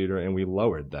 milligrams per liter, and we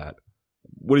lowered that.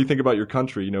 What do you think about your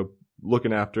country,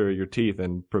 looking after your teeth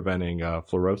and preventing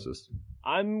fluorosis?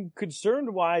 I'm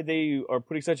concerned why they are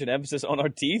putting such an emphasis on our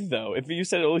teeth, though. If you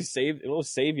said it will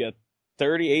save you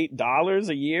 $38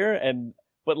 a year,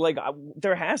 but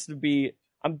there has to be.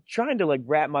 I'm trying to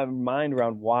wrap my mind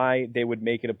around why they would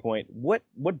make it a point. What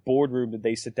boardroom did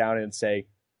they sit down in and say,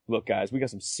 "Look, guys, we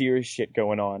got some serious shit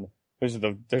going on. There's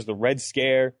the Red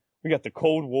Scare. We got the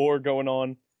Cold War going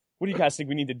on. What do you guys think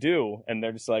we need to do?" And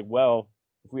they're just like, well,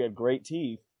 if we had great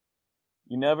teeth,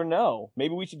 you never know.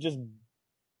 Maybe we should just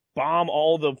bomb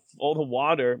all the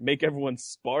water, make everyone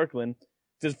sparkling.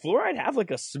 Does fluoride have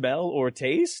a smell or a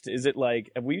taste? Is it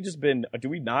do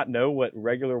we not know what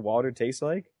regular water tastes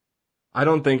like? I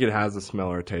don't think it has a smell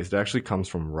or a taste. It actually comes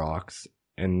from rocks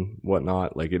and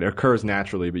whatnot. It occurs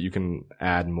naturally, but you can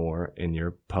add more in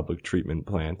your public treatment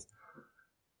plants.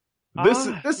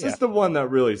 This is the one that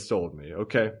really sold me,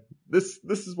 okay? This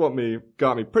is what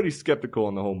got me pretty skeptical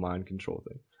on the whole mind control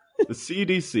thing. The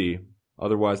CDC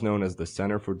otherwise known as the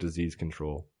Center for Disease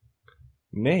Control,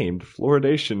 named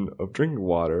fluoridation of drinking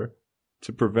water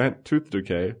to prevent tooth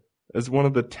decay as one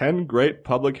of the 10 great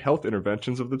public health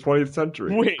interventions of the 20th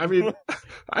century. Wait. I mean,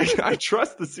 I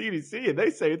trust the CDC, and they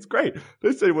say it's great.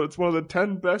 They say, well, it's one of the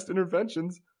 10 best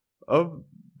interventions of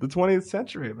the 20th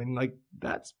century. I mean, like,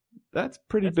 that's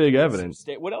pretty big evidence.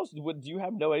 What else? Do you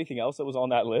anything else that was on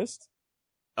that list?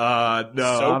 No,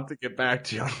 I'll have to get back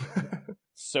to you.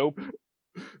 Soap.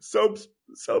 Soap's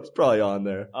probably on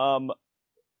there.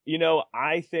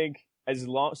 I think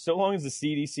so long as the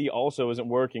CDC also isn't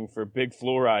working for Big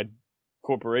Fluoride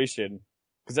Corporation,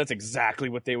 because that's exactly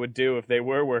what they would do if they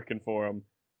were working for them.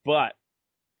 But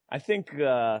I think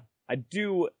I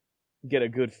do get a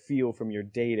good feel from your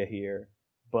data here,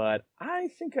 but I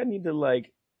think I need to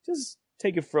just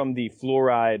take it from the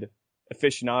fluoride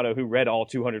aficionado who read all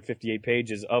 258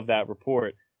 pages of that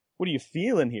report. What are you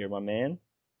feeling here, my man?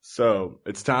 So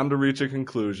it's time to reach a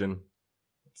conclusion.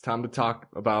 It's time to talk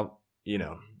about,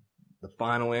 the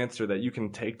final answer that you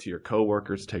can take to your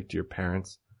coworkers, take to your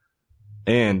parents.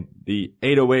 And the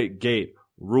 808 gate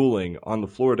ruling on the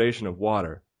fluoridation of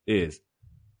water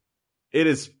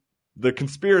the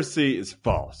conspiracy is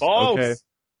false. False. Okay?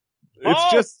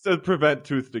 It's just to prevent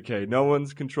tooth decay. No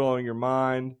one's controlling your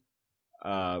mind.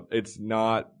 It's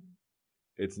not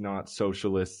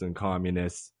socialists and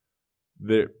communists.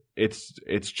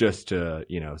 It's just to,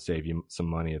 save you some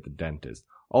money at the dentist.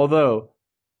 Although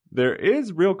there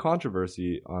is real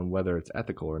controversy on whether it's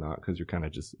ethical or not, because you're kind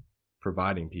of just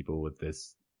providing people with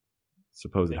this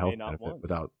supposed health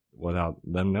benefit without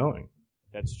them knowing.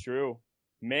 That's true.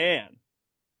 Man,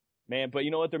 but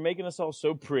you know what? They're making us all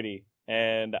so pretty,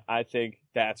 and I think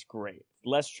that's great.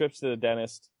 Less trips to the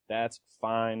dentist. That's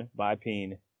fine by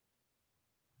Peen.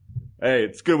 Hey,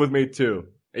 it's good with me too.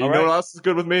 And you know what else is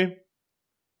good with me?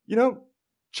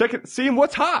 Check it, seeing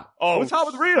what's hot. Oh, what's hot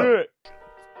with Rita?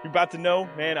 You're about to know,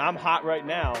 man, I'm hot right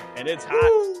now, and it's hot.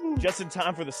 Woo! Just in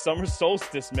time for the summer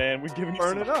solstice, man. We're giving you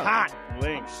some hot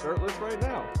links. Shirtless right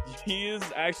now. He is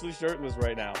actually shirtless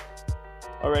right now.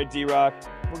 All right, D-Rock,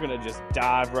 we're going to just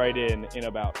dive right in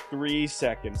about 3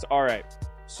 seconds. All right,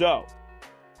 so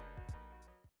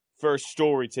first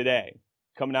story today,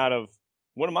 coming out of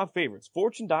one of my favorites,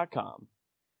 Fortune.com.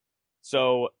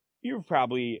 So you've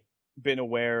probably been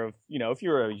aware of, if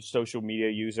you're a social media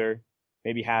user,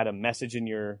 maybe had a message in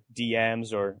your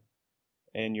DMs or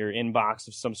in your inbox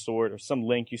of some sort, or some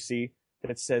link you see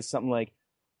that says something like,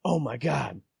 oh my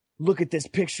God, look at this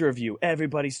picture of you.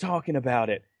 Everybody's talking about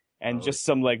it. And just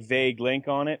some vague link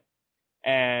on it.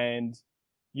 And,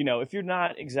 if you're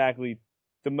not exactly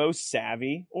the most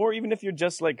savvy, or even if you're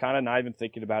just kind of not even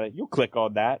thinking about it, you'll click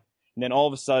on that. And then all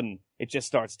of a sudden, it just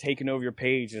starts taking over your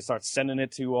page and starts sending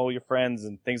it to all your friends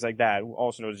and things like that.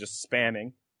 Also known as just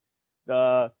spamming.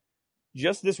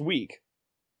 Just this week,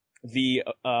 the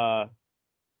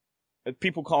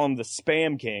people call him the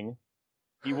Spam King.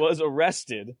 He was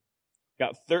arrested,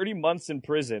 got 30 months in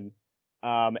prison,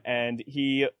 and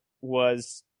he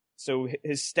was, so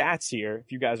his stats here,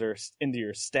 if you guys are into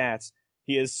your stats,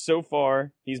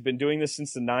 he's been doing this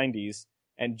since the 90s,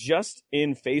 and just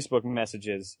in Facebook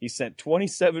messages, he sent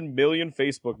 27 million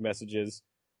Facebook messages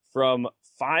from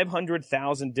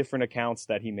 500,000 different accounts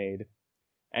that he made.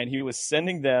 And he was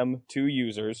sending them to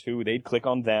users who they'd click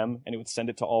on them, and it would send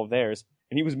it to all of theirs.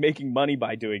 And he was making money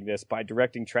by doing this, by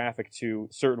directing traffic to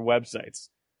certain websites.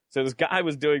 So this guy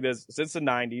was doing this since the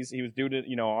 90s. He was doing it,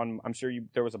 I'm sure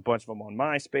there was a bunch of them on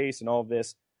MySpace and all of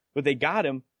this. But they got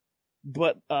him.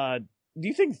 But do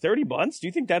you think 30 months? Do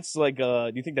you think that's do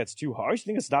you think that's too harsh? Do you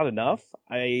think it's not enough?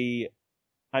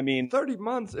 I mean, 30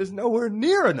 months is nowhere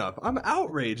near enough. I'm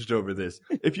outraged over this.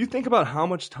 If you think about how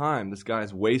much time this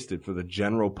guy's wasted for the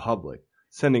general public,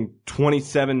 sending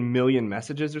 27 million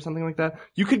messages or something like that,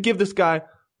 you could give this guy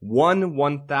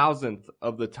 1/1000th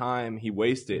of the time he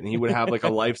wasted, and he would have a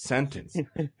life sentence.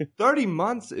 30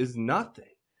 months is nothing.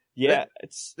 Yeah,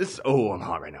 I'm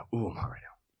hot right now.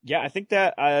 Yeah, I think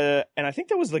that, and I think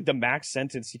that was the max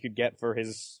sentence he could get for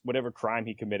his whatever crime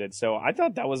he committed. So I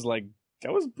thought that was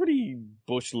pretty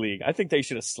bush league. I think they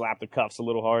should have slapped the cuffs a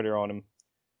little harder on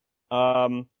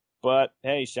him. But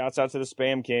hey, shouts out to the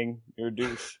Spam King. You're a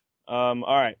douche. All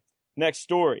right, next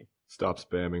story. Stop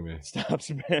spamming me. Stop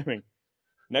spamming.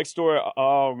 Next story.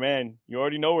 Oh man, you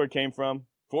already know where it came from.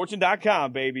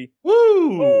 Fortune.com, baby.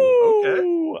 Woo!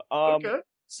 Woo! Okay.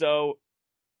 So,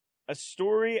 a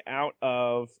story out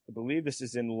of, I believe this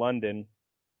is in London.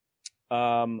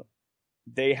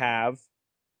 They have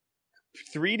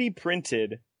 3D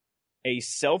printed a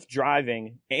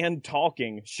self-driving and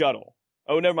talking shuttle.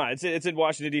 Oh, never mind. It's in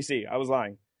Washington, D.C. I was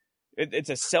lying. It's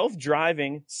a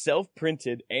self-driving,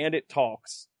 self-printed, and it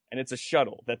talks, and it's a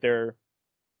shuttle that they're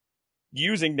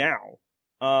using now.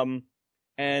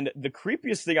 And the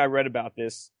creepiest thing I read about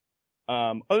this,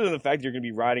 other than the fact you're going to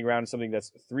be riding around in something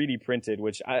that's 3D printed,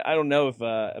 which I don't know if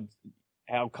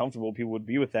how comfortable people would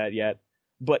be with that yet,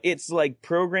 but it's like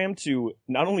programmed to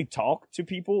not only talk to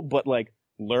people, but like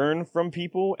learn from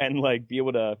people and like be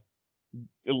able to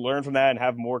learn from that and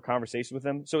have more conversations with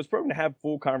them. So it's programmed to have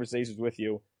full conversations with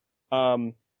you.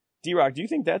 D-Rock, do you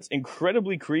think that's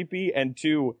incredibly creepy? And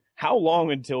two, how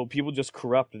long until people just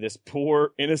corrupt this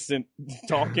poor, innocent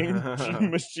talking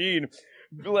machine?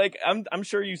 Like, I'm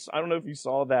sure I don't know if you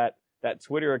saw that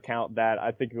Twitter account that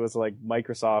I think it was like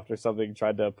Microsoft or something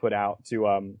tried to put out to,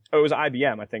 it was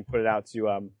IBM, I think, put it out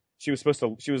to, she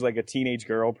was like a teenage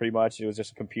girl pretty much. It was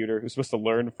just a computer who was supposed to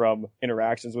learn from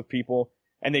interactions with people.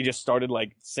 And they just started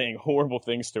like saying horrible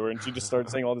things to her. And she just started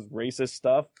saying all this racist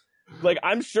stuff. Like,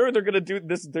 I'm sure they're going to do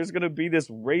this. There's going to be this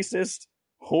racist,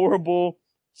 horrible,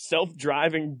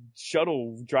 self-driving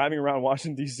shuttle driving around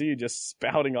Washington, D.C. just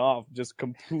spouting off just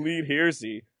complete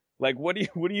heresy. Like, what do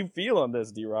you feel on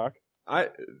this, D-Rock?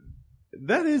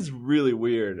 That is really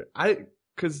weird.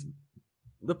 Because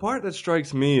the part that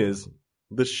strikes me is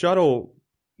the shuttle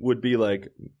would be like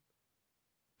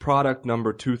product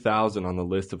number 2000 on the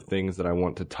list of things that I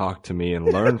want to talk to me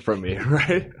and learn from me,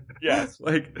 right? Yes.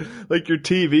 Like your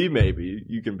TV, maybe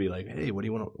you can be like, hey, what do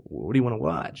you want to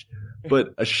watch? But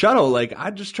a shuttle, like,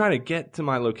 I'm just trying to get to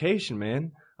my location,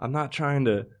 man. I'm not trying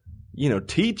to,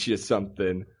 teach you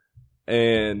something.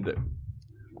 And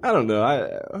I don't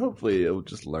know. Hopefully it'll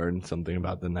just learn something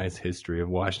about the nice history of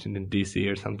Washington, D.C.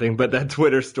 or something. But that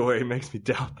Twitter story makes me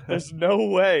doubt that. There's no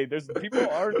way.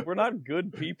 We're not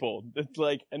good people. It's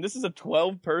like, and this is a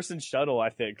 12-person shuttle,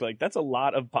 I think. Like, that's a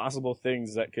lot of possible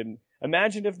things that can,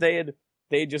 imagine if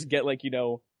they just get like,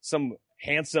 some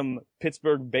handsome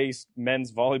Pittsburgh-based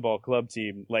men's volleyball club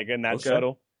team, like in that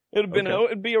shuttle. It'd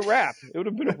be a wrap. It would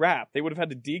have been a wrap. They would have had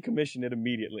to decommission it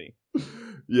immediately.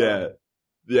 Yeah.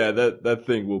 Yeah, that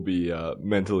thing will be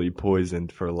mentally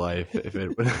poisoned for life if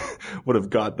it would have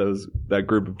got that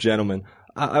group of gentlemen.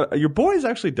 Your boy's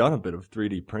actually done a bit of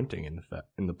 3D printing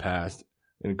in the past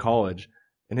in college,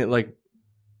 and it like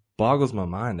boggles my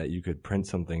mind that you could print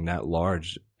something that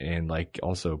large and like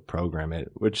also program it,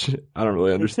 which I don't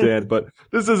really understand. But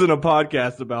this isn't a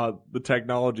podcast about the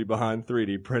technology behind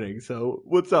 3D printing. So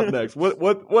what's up next?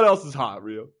 What else is hot,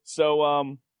 Rio?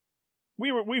 So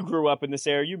we grew up in this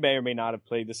era. You may or may not have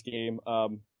played this game.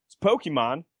 It's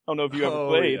Pokemon. I don't know if you ever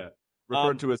played. Yeah.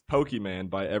 Referred to as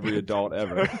Pokemon by every adult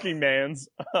ever. Pokemans.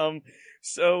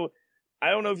 So I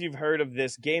don't know if you've heard of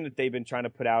this game that they've been trying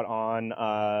to put out on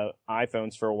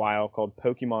iPhones for a while called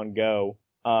Pokemon Go.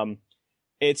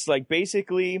 It's like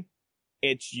basically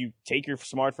you take your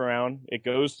smartphone around, it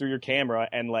goes through your camera,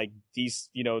 and like these,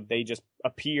 they just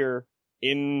appear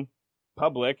in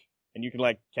public. And you can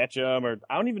like catch them, or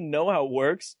I don't even know how it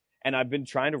works. And I've been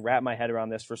trying to wrap my head around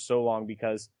this for so long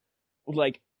because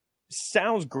like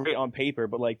sounds great on paper,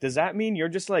 but like, does that mean you're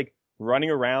just like running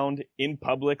around in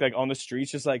public, like on the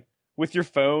streets, just like with your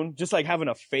phone, just like having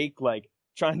a fake, like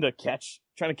trying to catch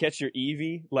your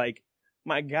Eevee? Like,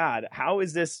 my God, how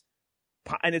is this?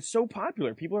 And it's so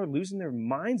popular. People are losing their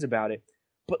minds about it,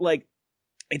 but like,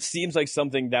 it seems like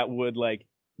something that would like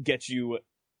get you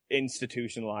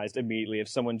institutionalized immediately if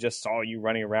someone just saw you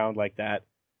running around like that.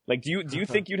 Like, do you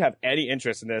think you'd have any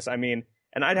interest in this? I mean,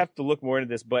 and I'd have to look more into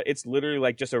this, but it's literally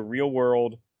like just a real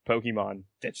world Pokemon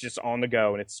that's just on the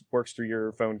go and it works through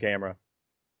your phone camera.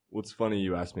 What's funny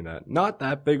you asked me that. Not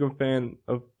that big of a fan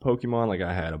of Pokemon. Like,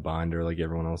 I had a binder like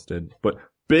everyone else did, but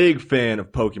big fan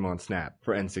of Pokemon Snap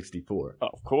for N64. Oh,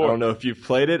 of course. I don't know if you've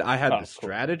played it. I had the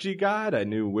strategy guide. I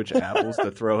knew which apples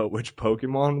to throw at which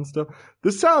Pokemon and stuff.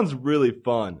 This sounds really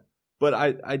fun, but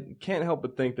I can't help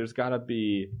but think there's got to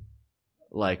be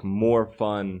like more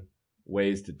fun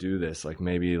ways to do this. Like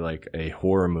maybe like a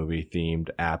horror movie themed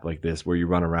app like this where you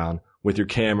run around with your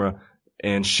camera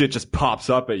and shit just pops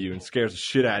up at you and scares the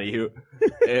shit out of you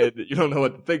and you don't know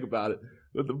what to think about it.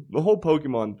 But the whole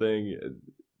Pokemon thing,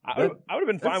 I would have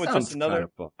been fine with just another.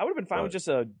 I would have been fine with just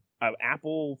a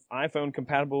Apple iPhone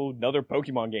compatible another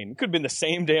Pokemon game. It could have been the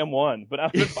same damn one, but I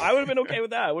would have been okay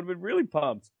with that. I would have been really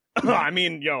pumped. I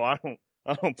mean, I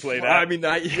don't play that. I mean,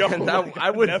 I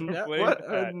would never play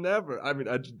that. Never. I mean,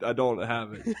 I don't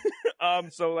have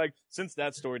it. So like, since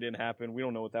that story didn't happen, we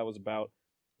don't know what that was about.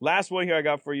 Last one here I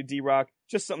got for you, D-Rock.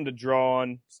 Just something to draw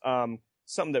on.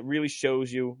 Something that really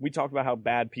shows you. We talked about how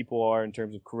bad people are in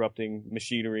terms of corrupting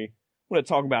machinery. I want to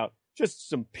talk about just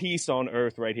some peace on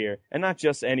Earth right here. And not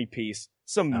just any peace.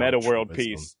 Some meta world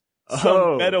peace.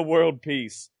 Some meta world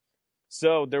peace.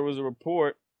 So there was a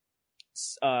report.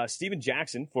 Steven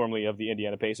Jackson, formerly of the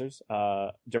Indiana Pacers,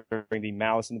 during the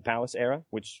Malice in the Palace era,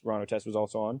 which Ron Artest was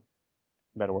also on,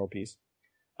 Meta World Peace.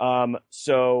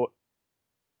 So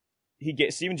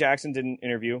Steven Jackson did an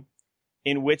interview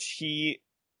in which he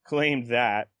claimed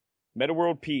that Meta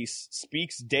World Peace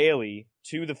speaks daily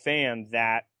to the fan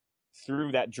that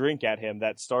threw that drink at him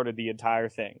that started the entire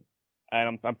thing.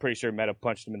 And I'm pretty sure Meta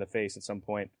punched him in the face at some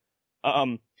point.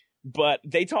 But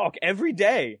they talk every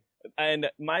day. And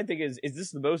my thing is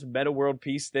this the most Meta World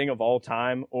Peace thing of all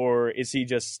time, or is he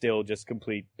still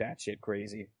complete batshit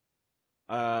crazy?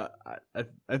 I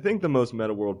think the most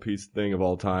Meta World Peace thing of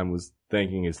all time was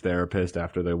thanking his therapist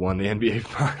after they won the NBA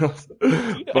Finals.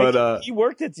 But he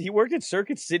worked at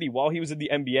Circuit City while he was in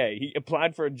the NBA. He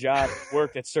applied for a job,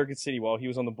 worked at Circuit City while he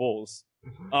was on the Bulls.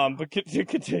 But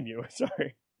continue.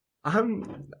 Sorry.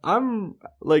 I'm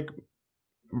like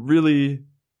really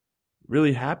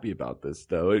happy about this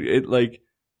though. It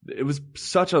was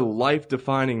such a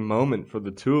life-defining moment for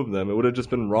the two of them. It would have just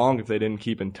been wrong if they didn't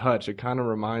keep in touch. It kind of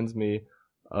reminds me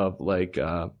of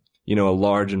a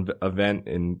large event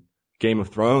in Game of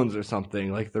Thrones or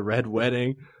something, like the Red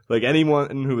Wedding. Like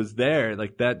anyone who was there,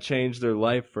 like that changed their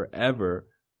life forever.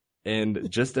 And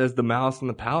just as the Malice in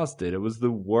the Palace did, it was the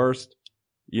worst,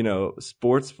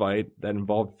 sports fight that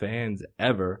involved fans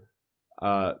ever.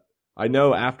 I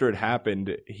know after it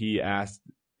happened, he asked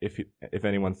if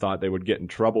anyone thought they would get in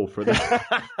trouble for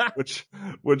that, which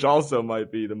also might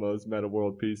be the most Meta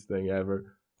World Peace thing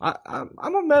ever. I'm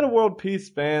a Meta World Peace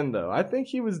fan though. I think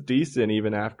he was decent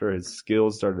even after his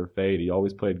skills started to fade. He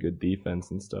always played good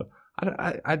defense and stuff.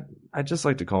 I just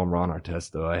like to call him Ron Artest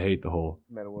though. I hate the whole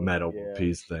Meta World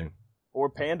Peace thing. Or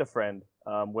Panda Friend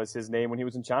was his name when he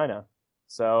was in China.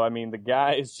 So I mean, the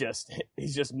guy is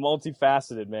he's just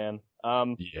multifaceted, man.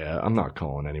 Yeah, I'm not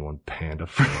calling anyone Panda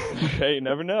Friend. Okay, you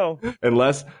never know.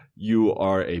 Unless you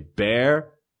are a bear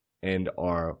and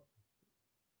are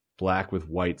black with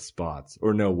white spots,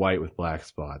 or no, white with black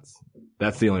spots.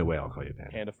 That's the only way I'll call you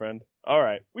Panda. Panda Friend. All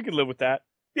right, we can live with that.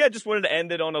 Yeah, just wanted to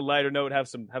end it on a lighter note. Have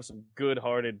some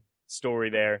good-hearted story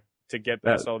there to get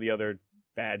past all the other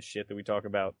bad shit that we talk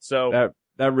about. So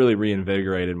that really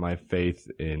reinvigorated my faith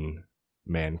in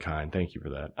mankind. Thank you for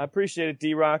that. I appreciate it,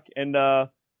 D-Rock. And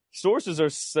sources are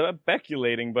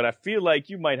speculating, but I feel like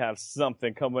you might have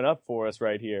something coming up for us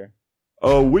right here.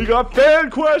 Oh, we got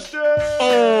fan questions!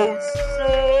 Oh,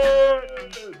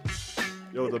 shit!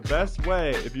 Yo, the best way,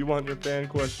 if you want your fan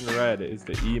question read, is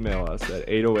to email us at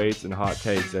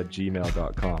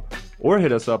 808sandhottakes@gmail.com or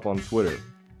hit us up on Twitter.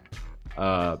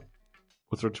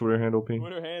 What's our Twitter handle, Pete?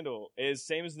 Twitter handle is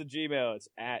same as the Gmail. It's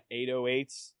at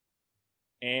 808s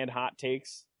and hot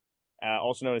takes,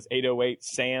 also known as 808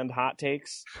 Sand Hot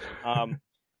Takes.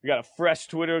 We got a fresh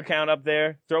Twitter account up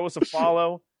there. Throw us a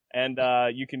follow, and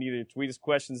you can either tweet us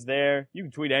questions there. You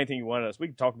can tweet anything you want us. We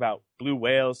can talk about blue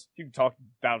whales. You can talk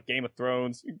about Game of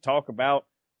Thrones. You can talk about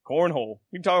cornhole.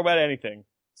 You can talk about anything.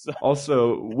 So.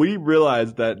 Also, we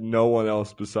realized that no one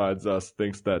else besides us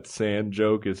thinks that sand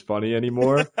joke is funny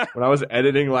anymore. When I was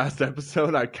editing last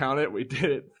episode, I counted. We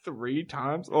did it 3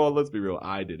 times. Oh, let's be real.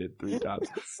 I did it 3 times.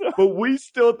 But we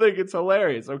still think it's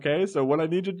hilarious, okay? So what I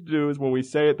need you to do is when we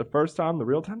say it the first time, the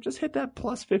real time, just hit that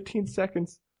plus 15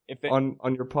 seconds on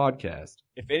your podcast.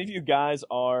 If any of you guys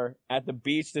are at the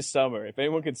beach this summer, if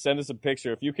anyone could send us a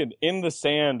picture, if you can, in the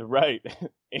sand, write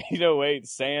 808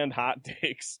 Sand Hot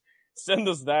Takes. Send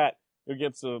us that. You'll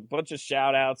get a bunch of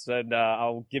shout outs, and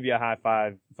I'll give you a high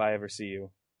five if I ever see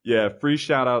you. Yeah, free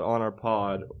shout out on our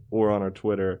pod or on our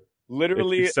Twitter.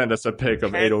 Literally, send us a pic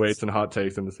of 808s and hot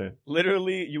takes in the sand.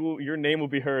 Literally, your name will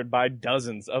be heard by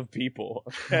dozens of people.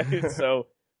 Okay? So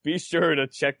be sure to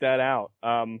check that out.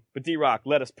 But D-Rock,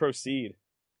 let us proceed.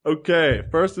 Okay,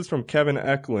 first is from Kevin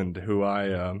Eklund, who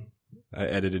I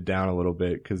edited down a little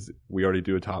bit because we already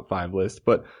do a top 5 list.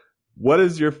 But what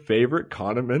is your favorite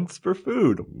condiments for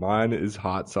food? Mine is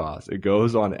hot sauce. It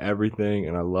goes on everything,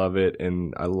 and I love it,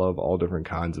 and I love all different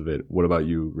kinds of it. What about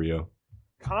you, Rio?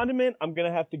 Condiment, I'm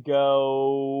going to have to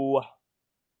go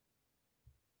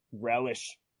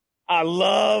relish. I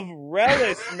love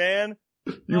relish, man.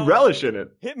 You relish in it.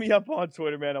 Hit me up on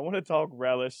Twitter, man. I want to talk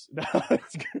relish.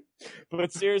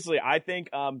 But seriously, I think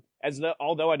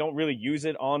although I don't really use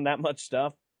it on that much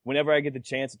stuff, whenever I get the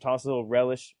chance to toss a little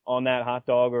relish on that hot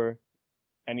dog or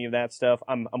any of that stuff,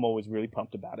 I'm always really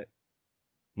pumped about it.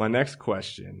 My next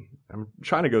question, I'm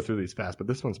trying to go through these fast, but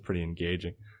this one's pretty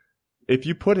engaging. If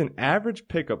you put an average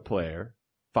pickup player,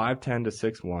 5'10" to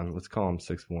 6'1", let's call him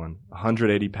 6'1",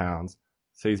 180 pounds,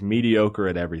 say he's mediocre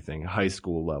at everything, high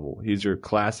school level. He's your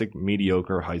classic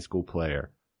mediocre high school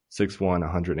player, 6'1",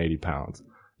 180 pounds.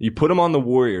 You put him on the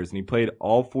Warriors, and he played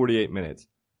all 48 minutes.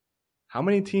 How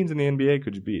many teams in the NBA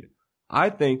could you beat? I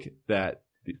think that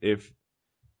if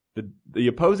the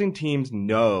opposing teams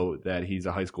know that he's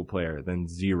a high school player, then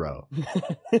 0.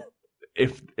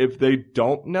 If they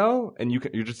don't know, and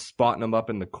you're just spotting him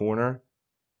up in the corner,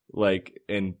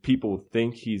 and people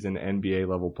think he's an NBA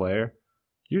level player,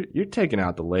 you're taking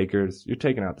out the Lakers, you're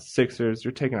taking out the Sixers,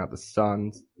 you're taking out the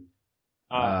Suns.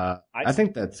 I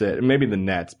think that's it. Maybe the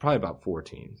Nets, probably about 4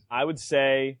 teams. I would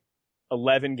say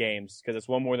 11 games because it's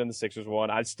one more than the Sixers won.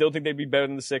 I still think they'd be better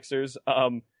than the Sixers.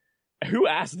 Who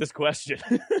asked this question?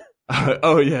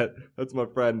 Oh yeah, that's my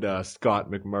friend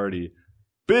Scott McMurdy.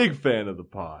 Big fan of the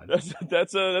pod.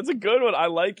 That's a good one. I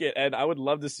like it, and I would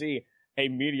love to see a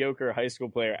mediocre high school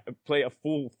player play a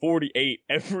full 48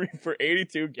 for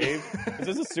 82 games. Is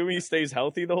this assuming he stays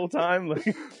healthy the whole time?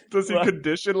 Does he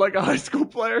condition like a high school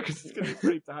player? Because he's gonna be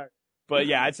pretty tired. But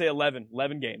yeah, I'd say 11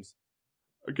 games.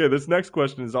 Okay, this next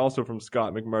question is also from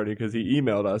Scott McMurdy because he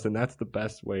emailed us, and that's the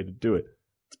best way to do it.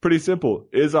 It's pretty simple.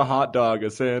 Is a hot dog a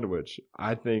sandwich?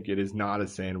 I think it is not a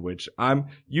sandwich. I'm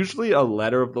usually a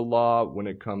letter of the law when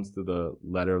it comes to the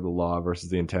letter of the law versus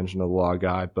the intention of the law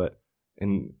guy, but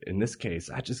in this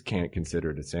case, I just can't consider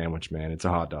it a sandwich, man. It's a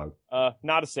hot dog.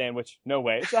 Not a sandwich. No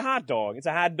way. It's a hot dog. It's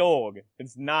a hot dog.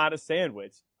 It's not a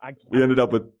sandwich. We ended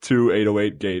up with 2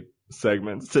 808 gate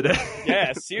segments today.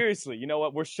 Yeah, seriously. You know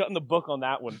what? We're shutting the book on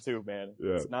that one too, man.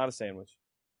 Yeah. It's not a sandwich.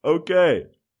 Okay.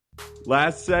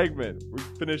 Last segment. We're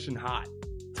finishing hot.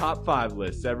 Top 5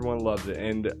 lists. Everyone loves it.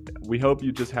 And we hope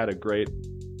you just had a great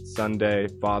Sunday,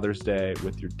 Father's Day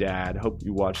with your dad. Hope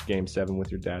you watched Game 7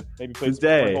 with your dad. Maybe played some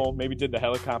cornhole. Maybe did the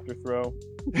helicopter throw.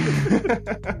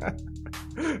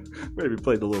 Maybe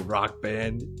played the little rock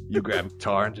band. You grab a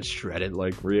guitar and just shred it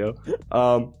like Rio.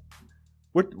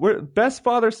 We're best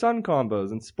father-son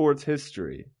combos in sports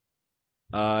history.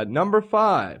 Number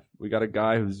 5. We got a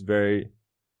guy who's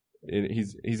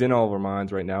he's in all of our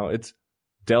minds right now. It's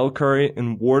Del Curry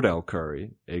and Wardell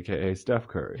Curry, a.k.a. Steph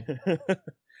Curry.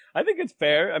 I think it's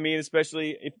fair. I mean,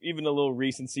 especially if even a little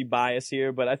recency bias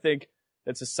here, but I think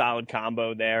that's a solid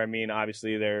combo there. I mean,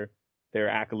 obviously their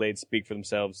accolades speak for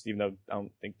themselves, even though I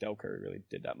don't think Del Curry really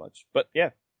did that much. But yeah.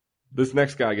 This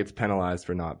next guy gets penalized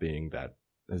for not being that.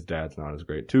 His dad's not as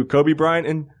great too. Kobe Bryant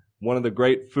and one of the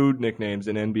great food nicknames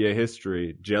in NBA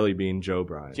history, Jelly Bean Joe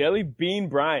Bryant. Jelly Bean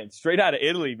Bryant, straight out of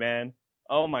Italy, man.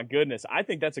 Oh my goodness. I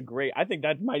think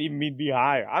that might even be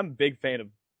higher. I'm a big fan of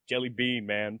Jelly Bean,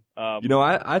 man.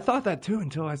 I thought that too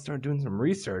until I started doing some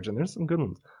research, and there's some good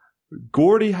ones.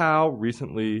 Gordie Howe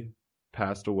recently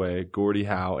passed away. Gordie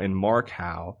Howe and Mark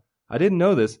Howe. I didn't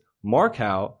know this. Mark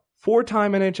Howe,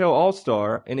 4-time NHL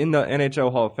All-Star and in the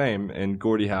NHL Hall of Fame, and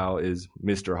Gordie Howe is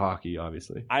Mr. Hockey,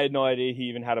 obviously. I had no idea he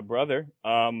even had a brother.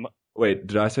 Wait,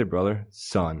 did I say brother?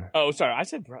 Son. Oh, sorry. I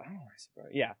said brother.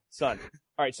 Yeah, son.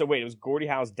 All right, so wait, it was Gordie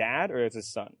Howe's dad or it's his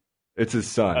son? It's his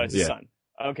son. Oh, it's his son.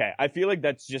 Okay, I feel like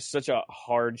that's just such a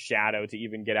hard shadow to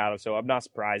even get out of, so I'm not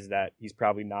surprised that he's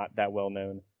probably not that well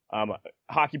known.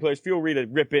 Hockey players, feel free to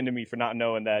rip into me for not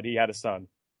knowing that he had a son.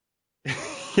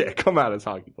 Yeah, come out as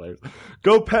hockey players.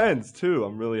 Go Pens too.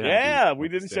 I'm really happy. Yeah, we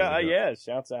didn't shout. Yeah,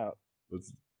 shouts out.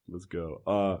 Let's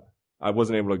go. I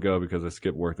wasn't able to go because I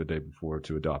skipped work the day before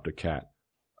to adopt a cat.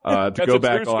 To go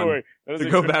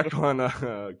back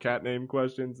on cat name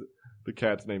questions, the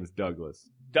cat's name is Douglas.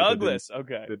 Douglas,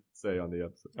 okay. Didn't say on the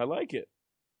episode. I like it.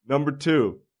 Number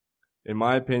 2, in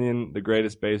my opinion, the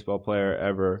greatest baseball player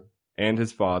ever, and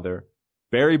his father,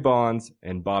 Barry Bonds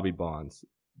and Bobby Bonds.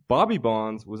 Bobby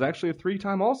Bonds was actually a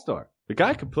 3-time All-Star. The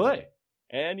guy could play.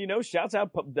 And, shouts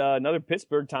out another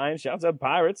Pittsburgh time. Shouts out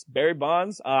Pirates. Barry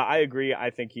Bonds. I agree.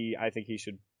 I think he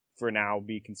should, for now,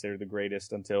 be considered the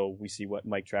greatest until we see what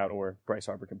Mike Trout or Bryce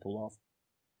Harper can pull off.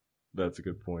 That's a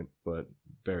good point, but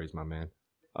Barry's my man.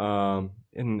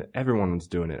 And everyone was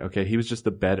doing it. Okay, he was just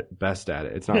the best at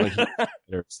it. It's not like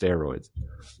they're steroids.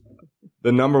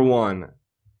 The number 1.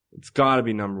 It's got to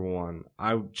be number 1.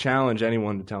 I challenge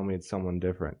anyone to tell me it's someone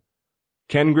different.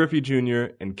 Ken Griffey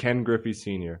Jr. and Ken Griffey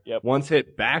Sr. Yep. Once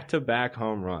hit back-to-back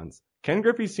home runs. Ken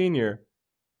Griffey Sr.,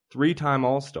 3-time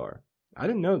All-Star. I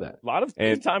didn't know that. A lot of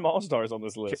 3-time All-Stars on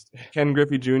this list. Ken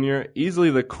Griffey Jr.,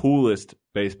 easily the coolest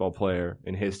baseball player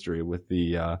in history with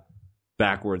the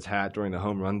backwards hat during the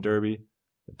home run derby.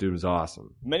 That dude was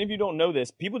awesome. Many of you don't know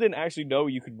this. People didn't actually know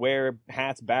you could wear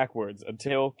hats backwards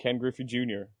until Ken Griffey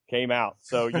Jr. came out.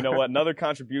 So, you know what? Another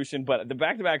contribution. But the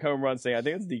back-to-back home runs thing, I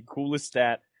think it's the coolest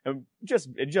stat. And just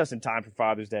in time for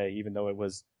Father's Day, even though it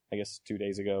was, I guess, 2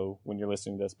 days ago when you're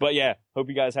listening to this. But yeah, hope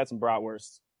you guys had some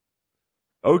bratwursts.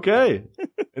 Okay.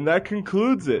 And that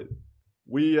concludes it.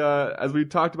 We, as we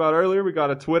talked about earlier, we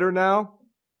got a Twitter now.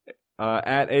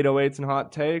 At 808s and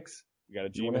Hot Takes. You got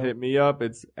a You want to Gmail? hit me up?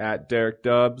 It's at Derek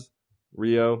Dubs.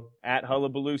 Rio. At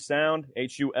Hullabaloo Sound,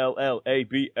 HULLABALOO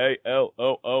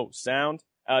Sound.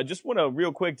 Just want to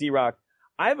real quick, D-Rock.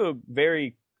 I have a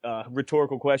very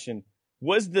rhetorical question.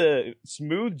 Was the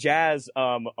smooth jazz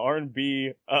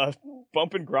R&B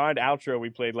bump and grind outro we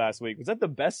played last week, was that the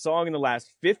best song in the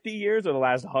last 50 years or the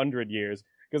last 100 years?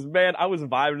 Because, man, I was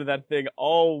vibing to that thing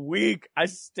all week. I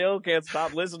still can't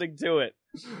stop listening to it.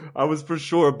 I was for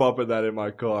sure bumping that in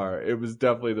my car. It was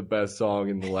definitely the best song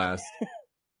in the last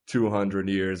 200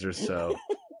 years or so.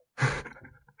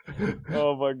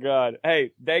 Oh, my God.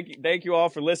 Hey, thank you all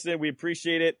for listening. We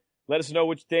appreciate it. Let us know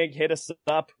what you think. Hit us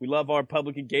up. We love our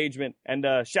public engagement. And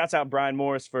shouts out Brian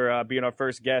Morris for being our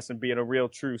first guest and being a real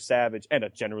true savage and a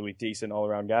generally decent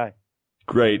all-around guy.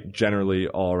 Great, generally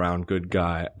all-around good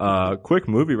guy. Quick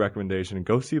movie recommendation.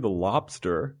 Go see The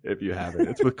Lobster if you haven't.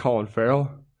 It's with Colin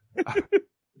Farrell.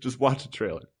 Just watch the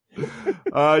trailer.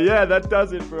 Yeah, that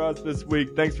does it for us this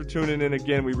week. Thanks for tuning in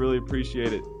again. We really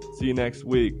appreciate it. See you next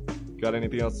week. Got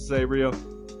anything else to say, Rio?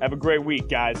 Have a great week,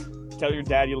 guys. Tell your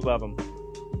dad you love him.